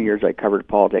 43 years I covered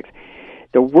politics,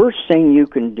 the worst thing you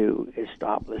can do is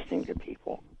stop listening to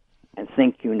people and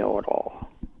think you know it all.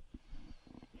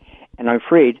 And I'm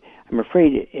afraid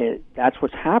that's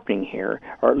what's happening here,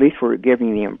 or at least we're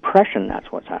giving the impression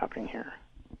that's what's happening here.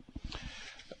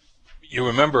 You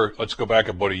remember, let's go back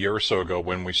about a year or so ago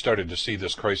when we started to see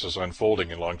this crisis unfolding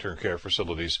in long-term care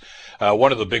facilities.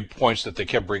 One of the big points that they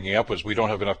kept bringing up was we don't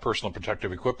have enough personal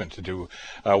protective equipment to do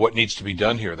what needs to be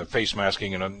done here, the face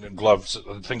masking and gloves,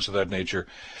 things of that nature.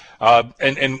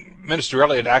 And Minister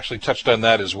Elliott actually touched on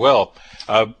that as well.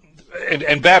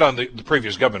 And bad on the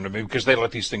previous government, because they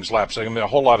let these things lapse. I mean, a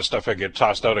whole lot of stuff had get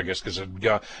tossed out, I guess, because it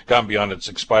had gone beyond its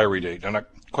expiry date. I'm not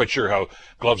quite sure how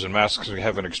gloves and masks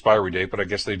have an expiry date, but I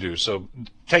guess they do. So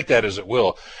take that as it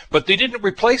will. But they didn't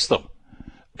replace them.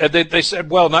 And they said,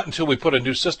 well, not until we put a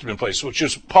new system in place, which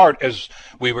is part, as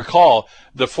we recall,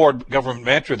 the Ford government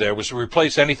mantra there was to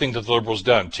replace anything that the Liberals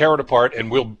done, tear it apart, and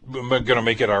we're going to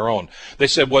make it our own. They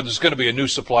said, well, there's going to be a new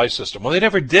supply system. Well, they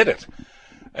never did it.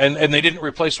 And they didn't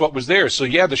replace what was there. So,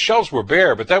 yeah, the shelves were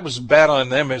bare, but that was bad on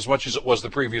them as much as it was the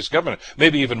previous government,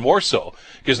 maybe even more so,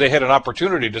 because they had an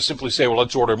opportunity to simply say, well,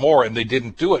 let's order more, and they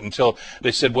didn't do it until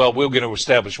they said, well, we're going to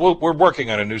establish, we're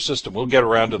working on a new system. We'll get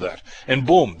around to that. And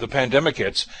boom, the pandemic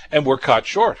hits, and we're caught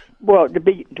short. Well, to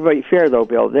be fair, though,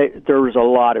 Bill, there was a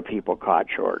lot of people caught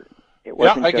short. It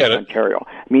wasn't just Ontario.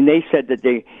 I mean, they said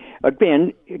that But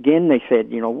Ben, again, they said,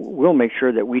 we'll make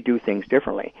sure that we do things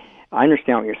differently. I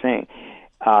understand what you're saying.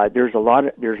 There's a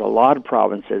lot of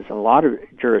provinces, a lot of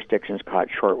jurisdictions caught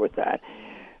short with that.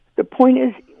 The point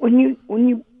is, when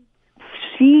you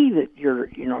see that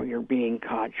you're being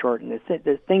caught short and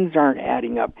the things aren't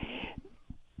adding up,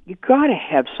 you got to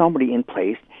have somebody in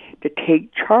place to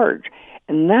take charge,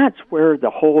 and that's where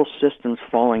the whole system's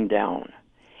falling down.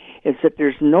 Is that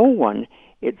there's no one,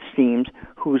 it seems,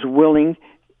 who's willing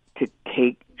to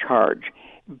take charge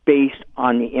based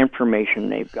on the information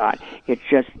they've got.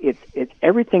 It's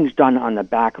everything's done on the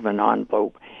back of an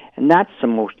envelope, and that's the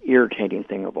most irritating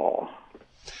thing of all.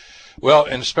 Well,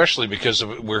 and especially because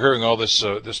we're hearing all this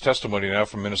testimony now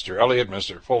from Minister Elliott,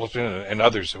 Minister Fullerton, and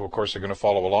others who, of course, are going to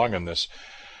follow along on this.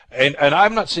 And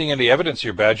I'm not seeing any evidence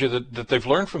here, Badger, that they've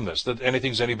learned from this, that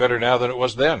anything's any better now than it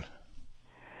was then.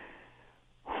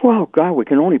 Well, God, we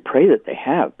can only pray that they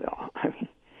have, Bill. I mean,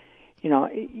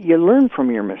 you learn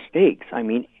from your mistakes. I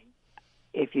mean,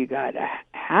 if you got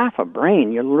half a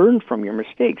brain, you learn from your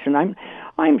mistakes, and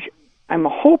I'm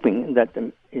hoping that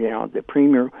the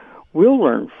Premier will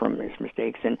learn from his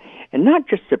mistakes, and not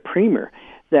just the Premier,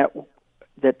 that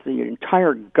the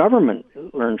entire government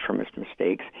learns from his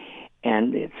mistakes,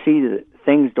 and see that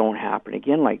things don't happen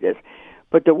again like this.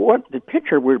 But the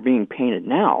picture we're being painted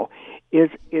now is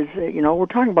we're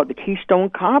talking about the Keystone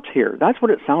Cops here. That's what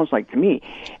it sounds like to me.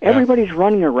 Everybody's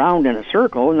running around in a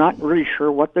circle, not really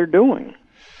sure what they're doing.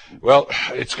 Well,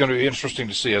 it's going to be interesting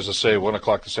to see. As I say, 1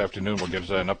 o'clock this afternoon, we'll get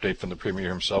an update from the Premier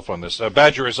himself on this.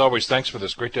 Badger, as always, thanks for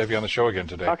this. Great to have you on the show again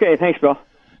today. Okay, thanks, Bill.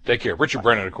 Take care. Richard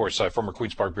Brennan, of course, former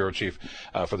Queen's Park Bureau Chief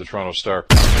for the Toronto Star.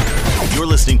 You're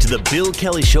listening to the Bill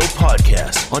Kelly Show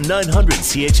podcast on 900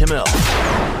 CHML.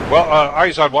 Well, I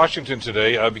was on Washington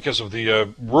today because of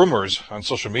the rumors on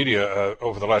social media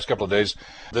over the last couple of days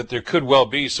that there could well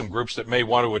be some groups that may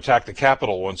want to attack the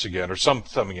Capitol once again, or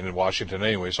something in Washington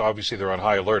anyway, so obviously they're on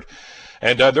high alert.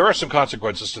 And there are some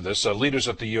consequences to this. Leaders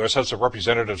at the U.S. House of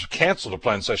Representatives canceled a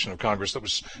planned session of Congress that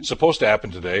was supposed to happen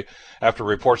today after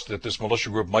reports that this militia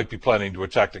group might be planning to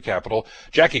attack the Capitol.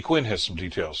 Jackie Quinn has some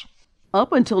details.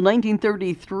 Up until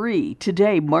 1933,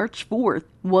 today, March 4th,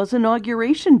 was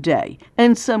Inauguration Day,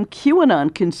 and some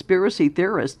QAnon conspiracy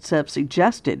theorists have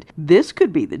suggested this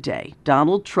could be the day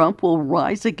Donald Trump will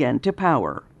rise again to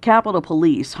power. Capitol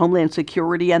Police, Homeland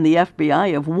Security, and the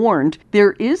FBI have warned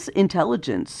there is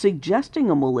intelligence suggesting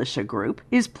a militia group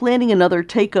is planning another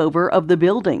takeover of the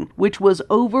building, which was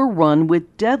overrun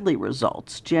with deadly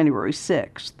results January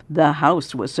 6th. The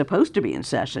House was supposed to be in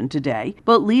session today,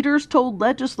 but leaders told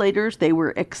legislators they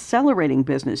were accelerating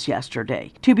business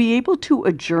yesterday to be able to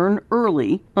adjourn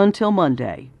early until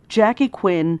Monday. Jackie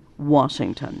Quinn,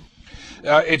 Washington.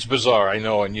 It's bizarre, I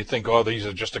know, and you think, these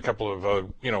are just a couple of,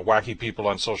 wacky people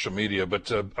on social media.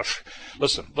 But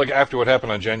listen, look, after what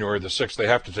happened on January the 6th, they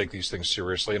have to take these things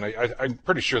seriously, and I'm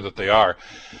pretty sure that they are.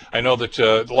 I know that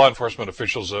the law enforcement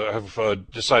officials have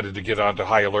decided to get onto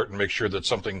high alert and make sure that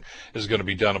something is going to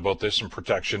be done about this and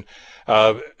protection.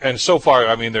 And so far,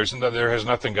 I mean, there has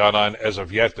nothing gone on as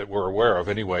of yet that we're aware of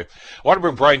anyway. I want to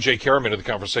bring Brian J. Kerriman into the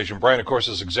conversation. Brian, of course,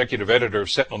 is executive editor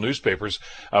of Sentinel Newspapers,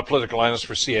 political analyst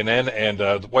for CNN, and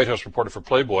the White House reporter for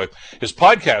Playboy. His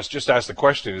podcast, Just Ask the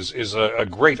Question, is a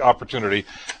great opportunity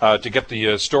to get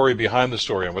the story behind the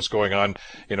story on what's going on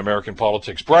in American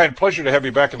politics. Brian, pleasure to have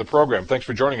you back in the program. Thanks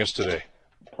for joining us today.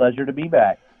 Pleasure to be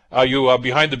back. Are you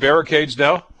behind the barricades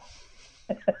now?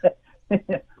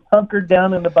 Hunkered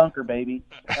down in the bunker, baby.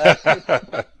 It's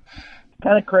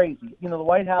kind of crazy. The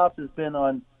White House has been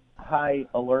on high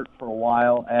alert for a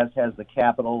while, as has the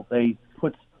Capitol. They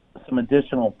put some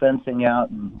additional fencing out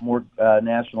and more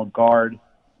National Guard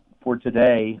for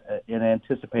today in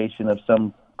anticipation of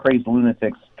some crazy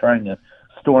lunatics trying to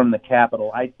storm the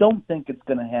Capitol. I don't think it's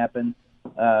going to happen.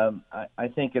 I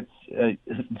think it's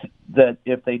that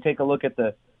if they take a look at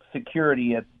the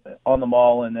security on the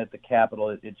mall and at the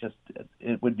Capitol,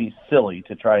 it would be silly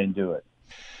to try and do it.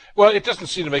 Well, it doesn't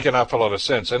seem to make an awful lot of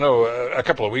sense. I know a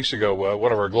couple of weeks ago,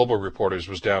 one of our global reporters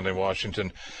was down in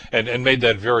Washington and made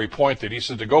that very point, that he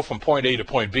said to go from point A to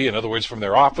point B, in other words, from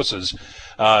their offices,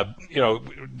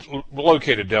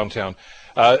 located downtown,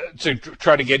 to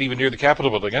try to get even near the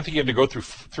Capitol building. I think he had to go through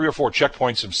 3 or 4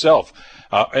 checkpoints himself,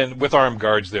 and with armed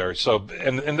guards there. So,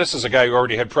 and this is a guy who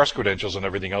already had press credentials and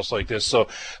everything else like this. So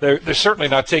they're certainly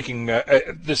not taking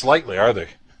this lightly, are they?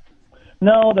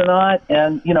 No, they're not.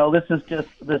 And, this is just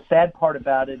the sad part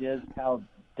about it is how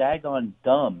daggone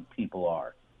dumb people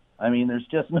are. I mean, there's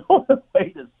just no other way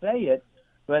to say it.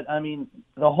 But, I mean,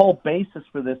 the whole basis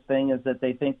for this thing is that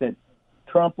they think that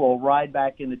Trump will ride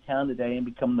back into town today and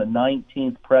become the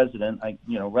 19th president.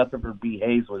 Rutherford B.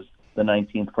 Hayes was the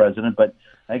 19th president. But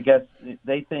I guess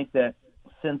they think that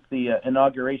since the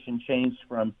inauguration changed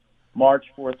from March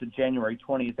 4th to January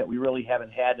 20th, that we really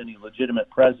haven't had any legitimate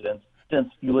presidents since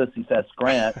Ulysses S.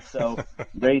 Grant. So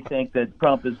they think that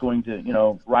Trump is going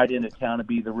to, ride into town to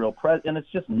be the real president. And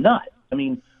it's just nuts. I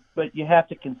mean, but you have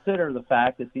to consider the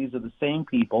fact that these are the same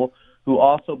people who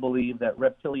also believe that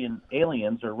reptilian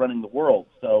aliens are running the world.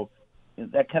 So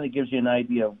that kind of gives you an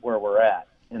idea of where we're at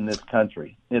in this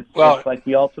country. It's like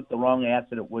we all took the wrong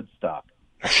acid at Woodstock.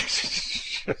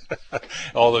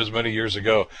 All those many years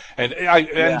ago, and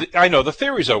I know the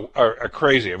theories are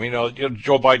crazy. I mean,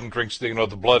 Joe Biden drinks the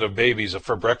blood of babies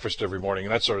for breakfast every morning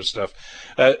and that sort of stuff.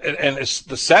 And it's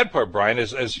the sad part, Brian,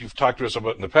 is, as you've talked to us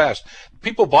about in the past,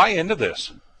 people buy into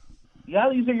this. Yeah,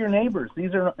 these are your neighbors.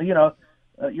 These are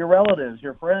your relatives,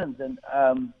 your friends, and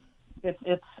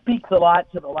it speaks a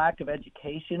lot to the lack of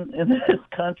education in this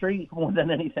country more than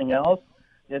anything else.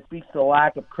 It speaks to the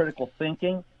lack of critical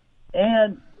thinking,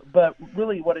 but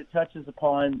really what it touches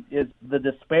upon is the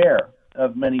despair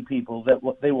of many people that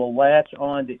they will latch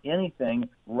on to anything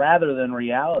rather than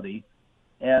reality,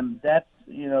 and that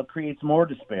creates more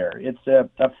despair. It's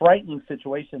a frightening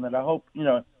situation that I hope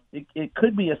it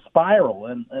could be a spiral,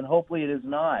 and hopefully it is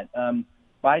not.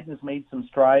 Biden has made some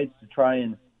strides to try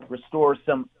and restore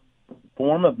some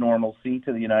form of normalcy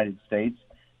to the United States,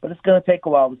 but it's going to take a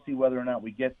while to see whether or not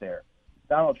we get there.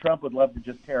 Donald Trump would love to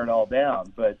just tear it all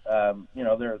down, but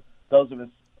there are those of us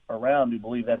around who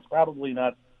believe that's probably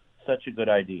not such a good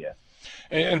idea.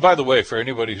 And by the way, for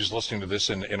anybody who's listening to this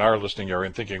in our listening area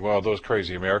and thinking, "Wow, those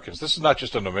crazy Americans," this is not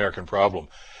just an American problem.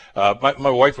 My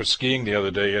wife was skiing the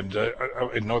other day in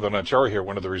Northern Ontario here,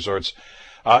 one of the resorts,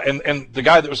 and the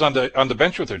guy that was on the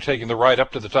bench with her, taking the ride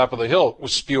up to the top of the hill,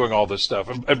 was spewing all this stuff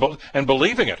and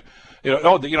believing it.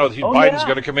 Biden's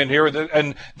going to come in here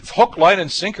and hook, line,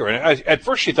 and sinker. And at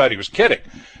first she thought he was kidding,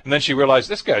 and then she realized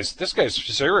this guy's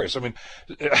serious. I mean,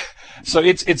 so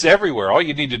it's everywhere. All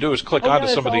you need to do is click onto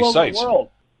some of these sites. The world.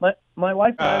 My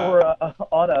wife and I were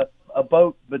on a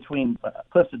boat between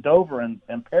cliffs of Dover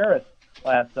and Paris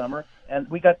last summer, and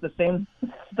we got the same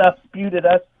stuff spewed at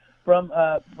us from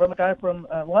a guy from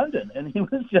London, and he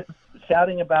was just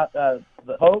shouting about the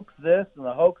hoax this and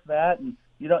the hoax that, and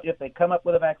if they come up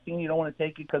with a vaccine, you don't want to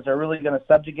take it because they're really going to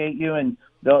subjugate you. And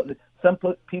some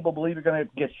people believe you're going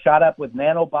to get shot up with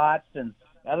nanobots, and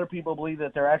other people believe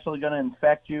that they're actually going to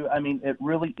infect you. I mean, it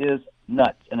really is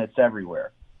nuts, and it's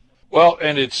everywhere. Well,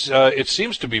 and it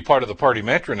seems to be part of the party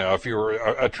mantra now. If you're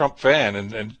a Trump fan,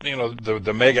 and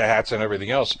the MAGA hats and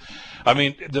everything else. I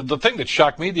mean, the thing that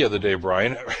shocked me the other day,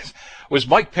 Brian, was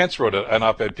Mike Pence wrote an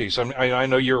op-ed piece. I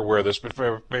know you're aware of this, but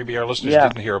maybe our listeners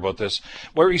didn't hear about this.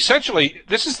 Where essentially,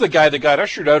 this is the guy that got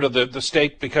ushered out of the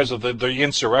state because of the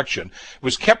insurrection,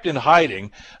 was kept in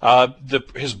hiding.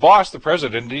 His boss, the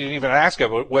president, didn't even ask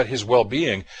about what his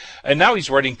well-being, and now he's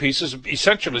writing pieces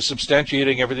essentially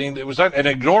substantiating everything that was done and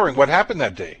ignoring what happened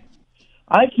that day.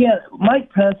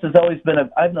 Mike Pence has always been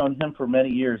I've known him for many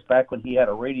years, back when he had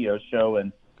a radio show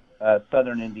in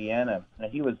southern Indiana.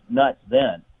 He was nuts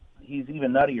then. He's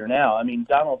even nuttier now. I mean,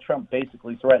 Donald Trump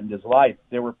basically threatened his life.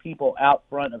 There were people out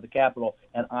front of the Capitol,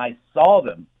 and I saw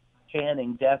them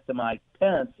chanting death to Mike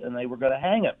Pence, and they were going to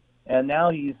hang him. And now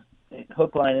he's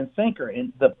hook, line, and sinker.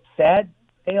 And the sad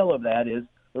tale of that is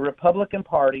the Republican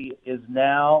Party is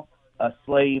now a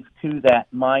slave to that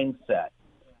mindset.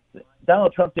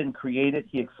 Donald Trump didn't create it.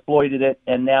 He exploited it.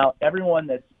 And now everyone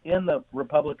that's in the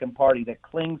Republican Party that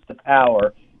clings to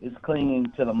power is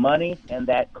clinging to the money and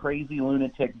that crazy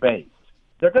lunatic base.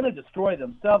 They're going to destroy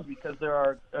themselves because there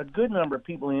are a good number of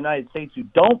people in the United States who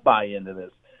don't buy into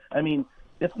this. I mean,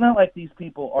 it's not like these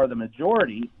people are the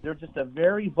majority. They're just a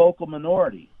very vocal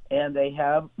minority. And they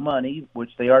have money,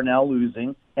 which they are now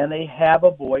losing, and they have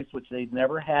a voice, which they've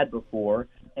never had before,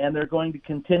 and they're going to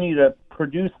continue to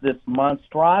produce this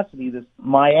monstrosity, this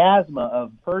miasma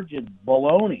of perjured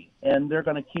baloney, and they're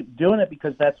going to keep doing it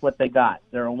because that's what they got.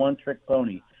 They're a one-trick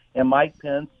pony. And Mike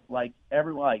Pence, like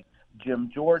everyone, like Jim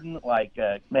Jordan, like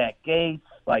Matt Gaetz,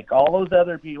 like all those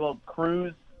other people,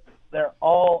 Cruz, they're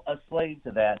all a slave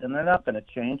to that, and they're not going to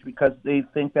change because they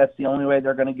think that's the only way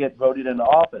they're going to get voted into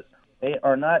office. They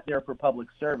are not there for public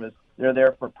service. They're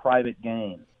there for private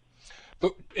gain.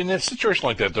 But in a situation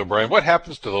like that, though, Brian, what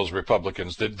happens to those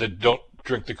Republicans that don't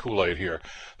drink the Kool-Aid here?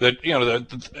 That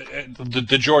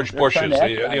the George Bushes,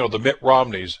 the Mitt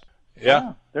Romneys.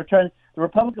 Yeah, they're trying. The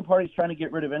Republican Party is trying to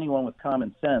get rid of anyone with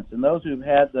common sense, and those who've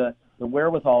had the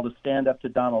wherewithal to stand up to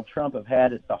Donald Trump have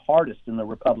had it the hardest in the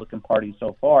Republican Party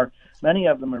so far. Many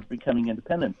of them are becoming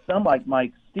independent. Some, like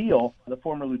Mike Steele, the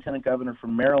former lieutenant governor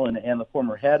from Maryland and the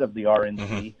former head of the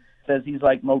RNC, says he's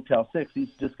like Motel 6. He's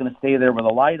just going to stay there with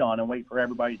a light on and wait for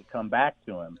everybody to come back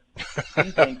to him.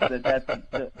 He thinks that's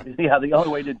the only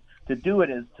way to do it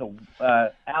is to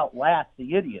outlast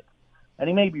the idiot. And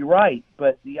he may be right,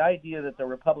 but the idea that the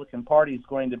Republican Party is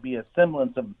going to be a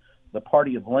semblance of the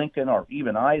party of Lincoln or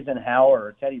even Eisenhower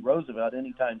or Teddy Roosevelt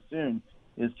anytime soon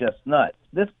is just nuts.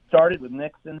 This started with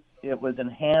Nixon. It was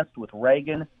enhanced with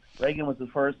Reagan. Reagan was the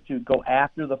first to go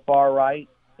after the far right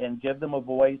and give them a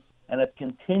voice, and it's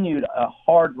continued a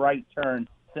hard right turn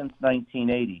since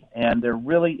 1980. And there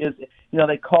really is,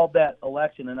 they called that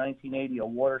election in 1980 a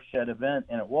watershed event,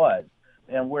 and it was.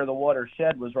 And where the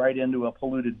watershed was right into a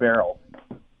polluted barrel.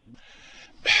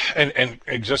 And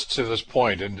just to this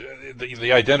point, and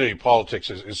the identity politics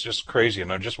is just crazy,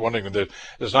 and I'm just wondering that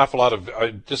there's an awful lot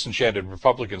of disenchanted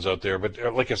Republicans out there,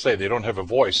 but like I say, they don't have a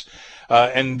voice.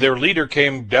 And their leader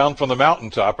came down from the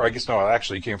mountaintop, or I guess, no,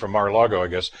 actually he came from Mar-a-Lago, I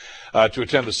guess, to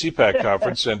attend the CPAC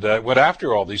conference and went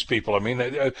after all these people. I mean,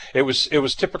 it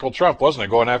was typical Trump, wasn't it,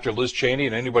 going after Liz Cheney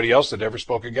and anybody else that ever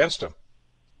spoke against him.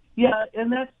 Yeah,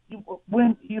 and that's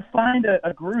when you find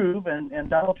a groove, and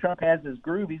Donald Trump has his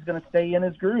groove, he's going to stay in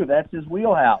his groove. That's his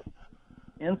wheelhouse.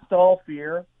 Install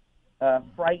fear,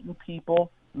 frighten people,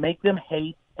 make them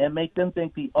hate, and make them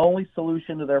think the only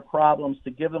solution to their problems, to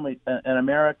give them an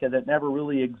America that never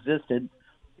really existed,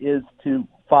 is to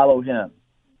follow him.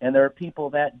 And there are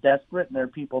people that desperate, and there are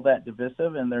people that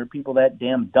divisive, and there are people that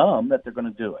damn dumb that they're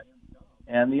going to do it.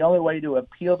 And the only way to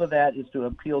appeal to that is to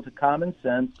appeal to common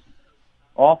sense,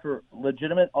 offer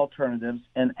legitimate alternatives,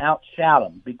 and outshout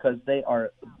them, because they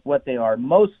are what they are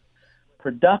most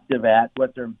productive at,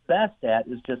 what they're best at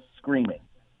is just screaming,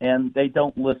 and they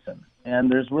don't listen. And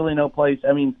there's really no place.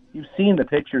 I mean, you've seen the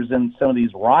pictures in some of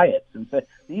these riots, and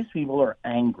these people are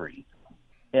angry,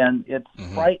 and it's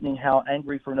frightening how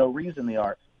angry for no reason they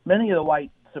are. Many of the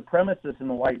white supremacists and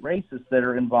the white racists that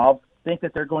are involved think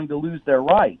that they're going to lose their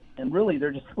rights, and really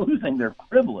they're just losing their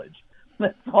privilege.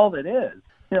 That's all it is.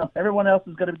 Everyone else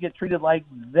is going to get treated like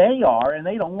they are, and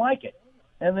they don't like it.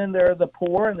 And then there are the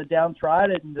poor and the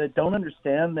downtrodden that don't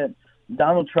understand that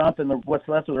Donald Trump and what's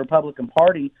left of the Republican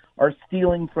Party are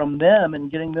stealing from them and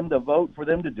getting them to vote for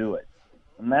them to do it.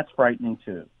 And that's frightening,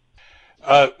 too.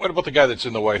 What about the guy that's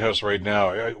in the White House right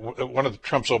now? One of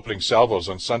Trump's opening salvos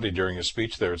on Sunday during his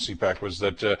speech there at CPAC was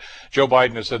that Joe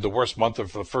Biden has had the worst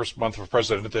the first month of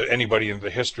president to anybody in the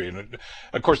history. And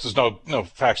of course, there's no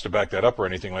facts to back that up or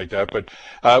anything like that.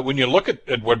 But when you look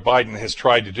at what Biden has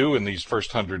tried to do in these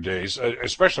first 100 days,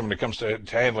 especially when it comes to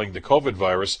handling the COVID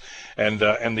virus and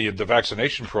the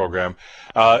vaccination program,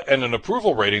 and an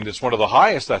approval rating that's one of the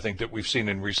highest, I think, that we've seen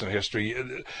in recent history,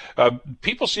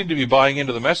 people seem to be buying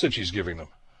into the message he's giving them.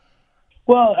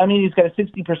 Well, I mean, he's got a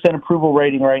 60% approval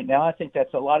rating right now. I think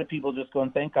that's a lot of people just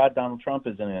going, thank God Donald Trump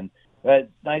isn't in.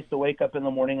 It's nice to wake up in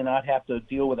the morning and not have to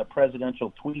deal with a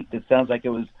presidential tweet that sounds like it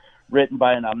was written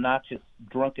by an obnoxious,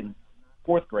 drunken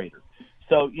fourth grader.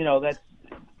 So,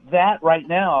 that right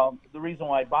now, the reason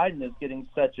why Biden is getting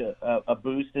such a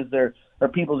boost is there are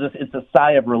people it's a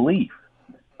sigh of relief.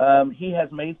 He has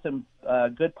made some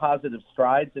good positive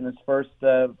strides in his first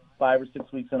 5 or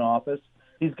 6 weeks in office.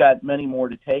 He's got many more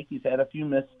to take. He's had a few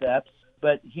missteps,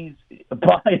 but he's,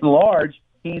 by and large,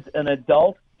 he's an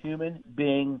adult human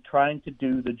being trying to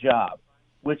do the job,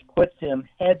 which puts him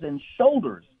heads and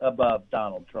shoulders above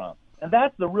Donald Trump. And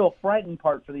that's the real frightening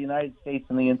part for the United States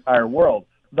and the entire world.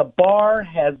 The bar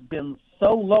has been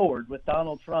so lowered with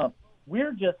Donald Trump.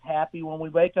 We're just happy when we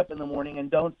wake up in the morning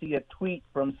and don't see a tweet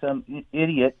from some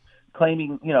idiot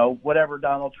claiming, whatever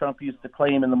Donald Trump used to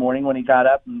claim in the morning when he got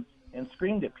up and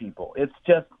screamed at people. It's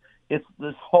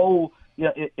this whole,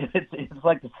 it's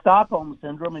like the Stockholm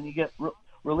syndrome, and you get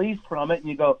released from it, and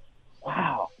you go,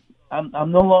 wow,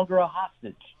 I'm no longer a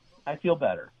hostage. I feel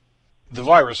better. The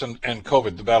virus and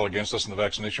COVID, the battle against us in the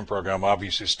vaccination program,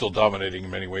 obviously is still dominating in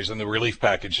many ways, and the relief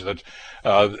package that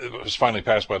was finally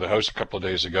passed by the House a couple of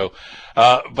days ago.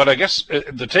 But I guess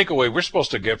the takeaway we're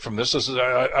supposed to get from this is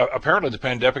apparently the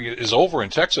pandemic is over in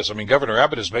Texas. I mean, Governor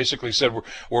Abbott has basically said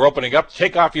we're opening up.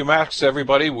 Take off your masks,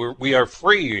 everybody. We are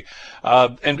free.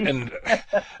 And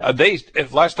they,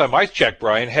 last time I checked,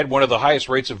 Brian, had one of the highest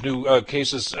rates of new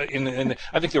cases in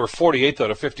I think there were 48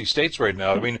 out of 50 states right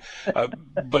now. I mean,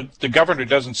 but the governor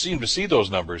doesn't seem to see those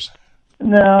numbers.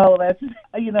 No, that's,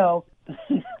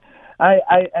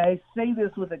 I say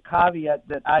this with a caveat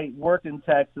that I worked in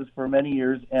Texas for many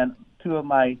years, and 2 of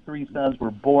my 3 sons were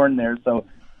born there. So,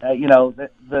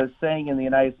 the saying in the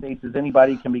United States is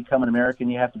anybody can become an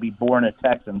American. You have to be born a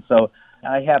Texan. So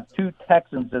I have 2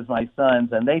 Texans as my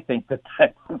sons, and they think that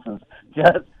Texas is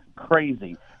just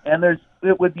crazy. And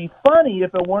it would be funny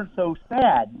if it weren't so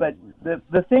sad. But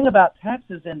the thing about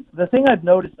Texas, and the thing I've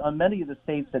noticed on many of the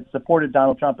states that supported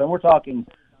Donald Trump, and we're talking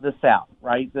the South,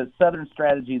 right? The Southern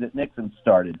strategy that Nixon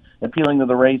started, appealing to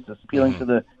the racists, appealing to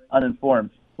the uninformed.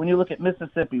 When you look at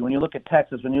Mississippi, when you look at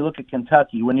Texas, when you look at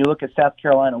Kentucky, when you look at South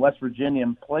Carolina, West Virginia,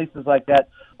 and places like that,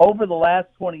 over the last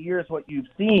 20 years, what you've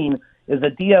seen is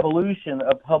a de-evolution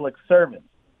of public servants.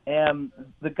 And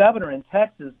the governor in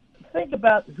Texas, think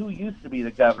about who used to be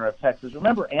the governor of Texas.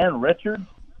 Remember Ann Richards,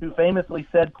 who famously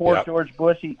said, poor George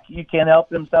Bush, he can't help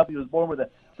himself. He was born with a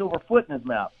silver foot in his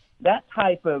mouth. That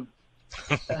type of,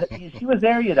 she was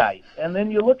erudite. And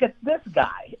then you look at this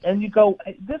guy, and you go,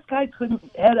 this guy couldn't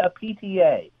head a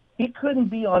PTA. He couldn't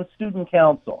be on student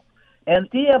council. And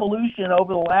de-evolution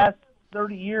over the last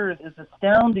 30 years is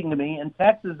astounding to me, and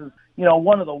Texas is,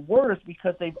 one of the worst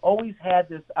because they've always had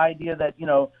this idea that,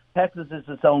 Texas is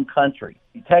its own country.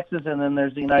 Texas, and then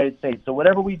there's the United States. So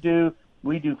whatever we do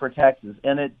for Texas.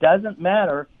 And it doesn't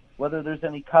matter whether there's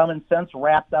any common sense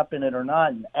wrapped up in it or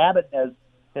not. And Abbott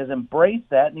has embraced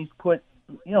that, and he's put,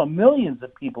 millions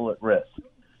of people at risk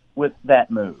with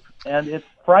that move. And it's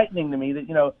frightening to me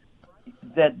that,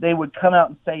 that they would come out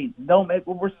and say, no,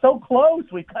 we're so close.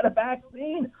 We've got a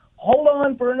vaccine. Hold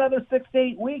on for another 6 to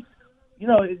 8 weeks.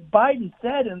 Biden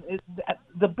said, and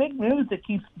the big news that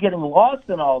keeps getting lost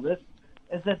in all this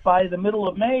is that by the middle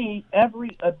of May,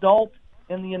 every adult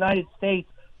in the United States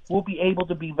will be able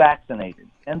to be vaccinated.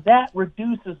 And that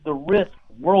reduces the risk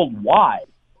worldwide.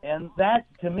 And that,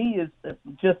 to me, is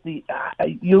just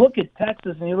you look at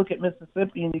Texas and you look at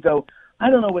Mississippi and you go, I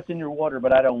don't know what's in your water,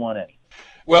 but I don't want any.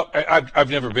 Well, I've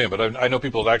never been, but I know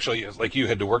people that actually, like you,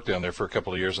 had to work down there for a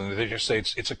couple of years, and they just say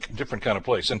it's a different kind of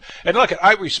place. And look,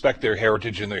 I respect their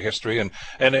heritage and their history, and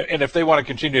if they want to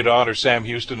continue to honor Sam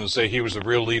Houston and say he was the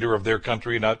real leader of their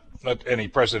country, not any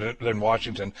president in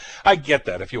Washington, I get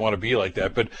that if you want to be like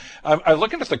that. But I'm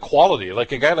looking at the quality,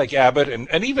 like a guy like Abbott,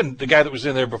 and even the guy that was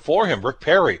in there before him, Rick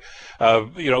Perry,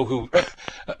 who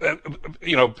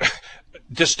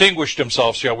distinguished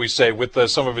himself, shall we say, with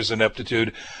some of his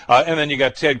ineptitude. And then you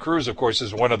got Ted Cruz, of course,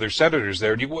 as one of their senators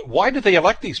there. Why did they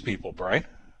elect these people, Brian?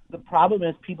 The problem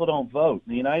is people don't vote.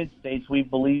 In the United States, we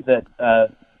believe that,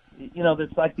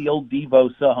 it's like the old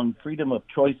Devo song, freedom of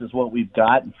choice is what we've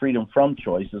got, and freedom from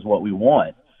choice is what we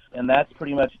want. And that's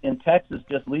pretty much, in Texas,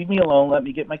 just leave me alone, let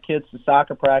me get my kids to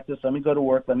soccer practice, let me go to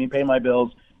work, let me pay my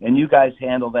bills, and you guys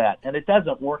handle that. And it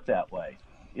doesn't work that way.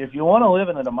 If you want to live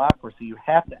in a democracy, you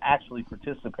have to actually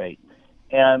participate.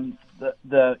 And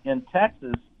in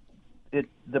Texas,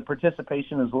 the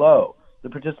participation is low. The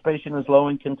participation is low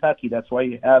in Kentucky. That's why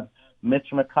you have Mitch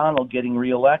McConnell getting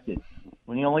reelected.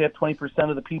 When you only have 20%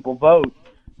 of the people vote,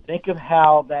 think of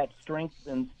how that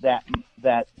strengthens that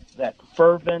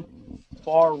fervent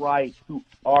far right who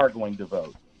are going to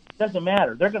vote. It doesn't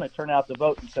matter. They're going to turn out to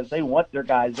vote because they want their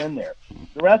guys in there.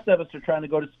 The rest of us are trying to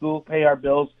go to school, pay our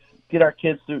bills, get our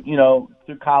kids through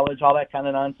college, all that kind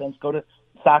of nonsense, go to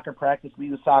soccer practice, be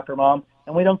the soccer mom,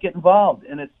 and we don't get involved.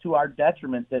 And it's to our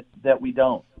detriment that we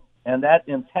don't. And that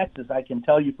in Texas, I can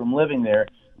tell you from living there,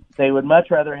 they would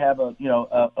much rather have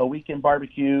a weekend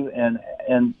barbecue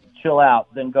and chill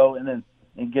out than go in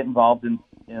and get involved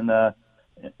in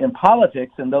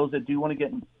politics. And those that do want to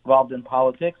get involved in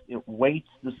politics, it weights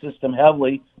the system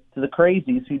heavily to the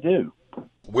crazies who do.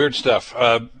 Weird stuff.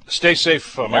 Stay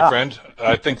safe, my friend.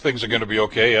 I think things are going to be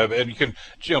okay. And you can,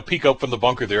 peek out from the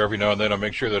bunker there every now and then and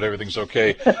make sure that everything's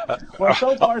okay. Well,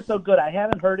 so far so good. I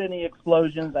haven't heard any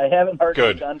explosions. I haven't heard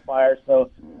any gunfire,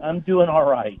 so I'm doing all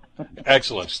right.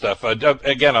 Excellent stuff.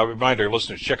 Again, I'll remind our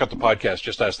listeners, check out the podcast,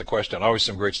 Just Ask the Question. Always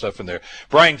some great stuff in there.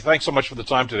 Brian, thanks so much for the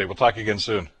time today. We'll talk again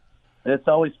soon. It's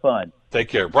always fun. Take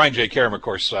care. Brian J. Karam, of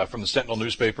course, from the Sentinel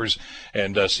newspapers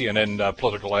and CNN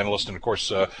political analyst, and, of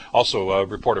course, also a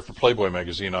reporter for Playboy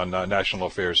magazine on national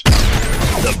affairs.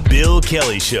 The Bill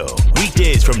Kelly Show,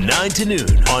 weekdays from 9 to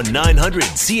noon on 900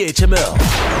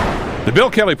 CHML. The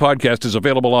Bill Kelly Podcast is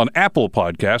available on Apple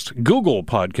Podcast, Google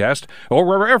Podcast, or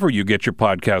wherever you get your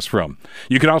podcasts from.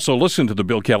 You can also listen to The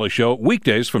Bill Kelly Show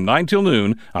weekdays from 9 till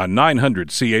noon on 900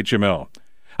 CHML.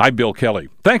 I'm Bill Kelly.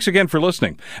 Thanks again for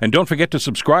listening. And don't forget to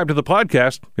subscribe to the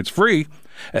podcast. It's free,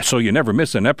 so you never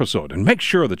miss an episode. And make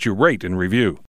sure that you rate and review.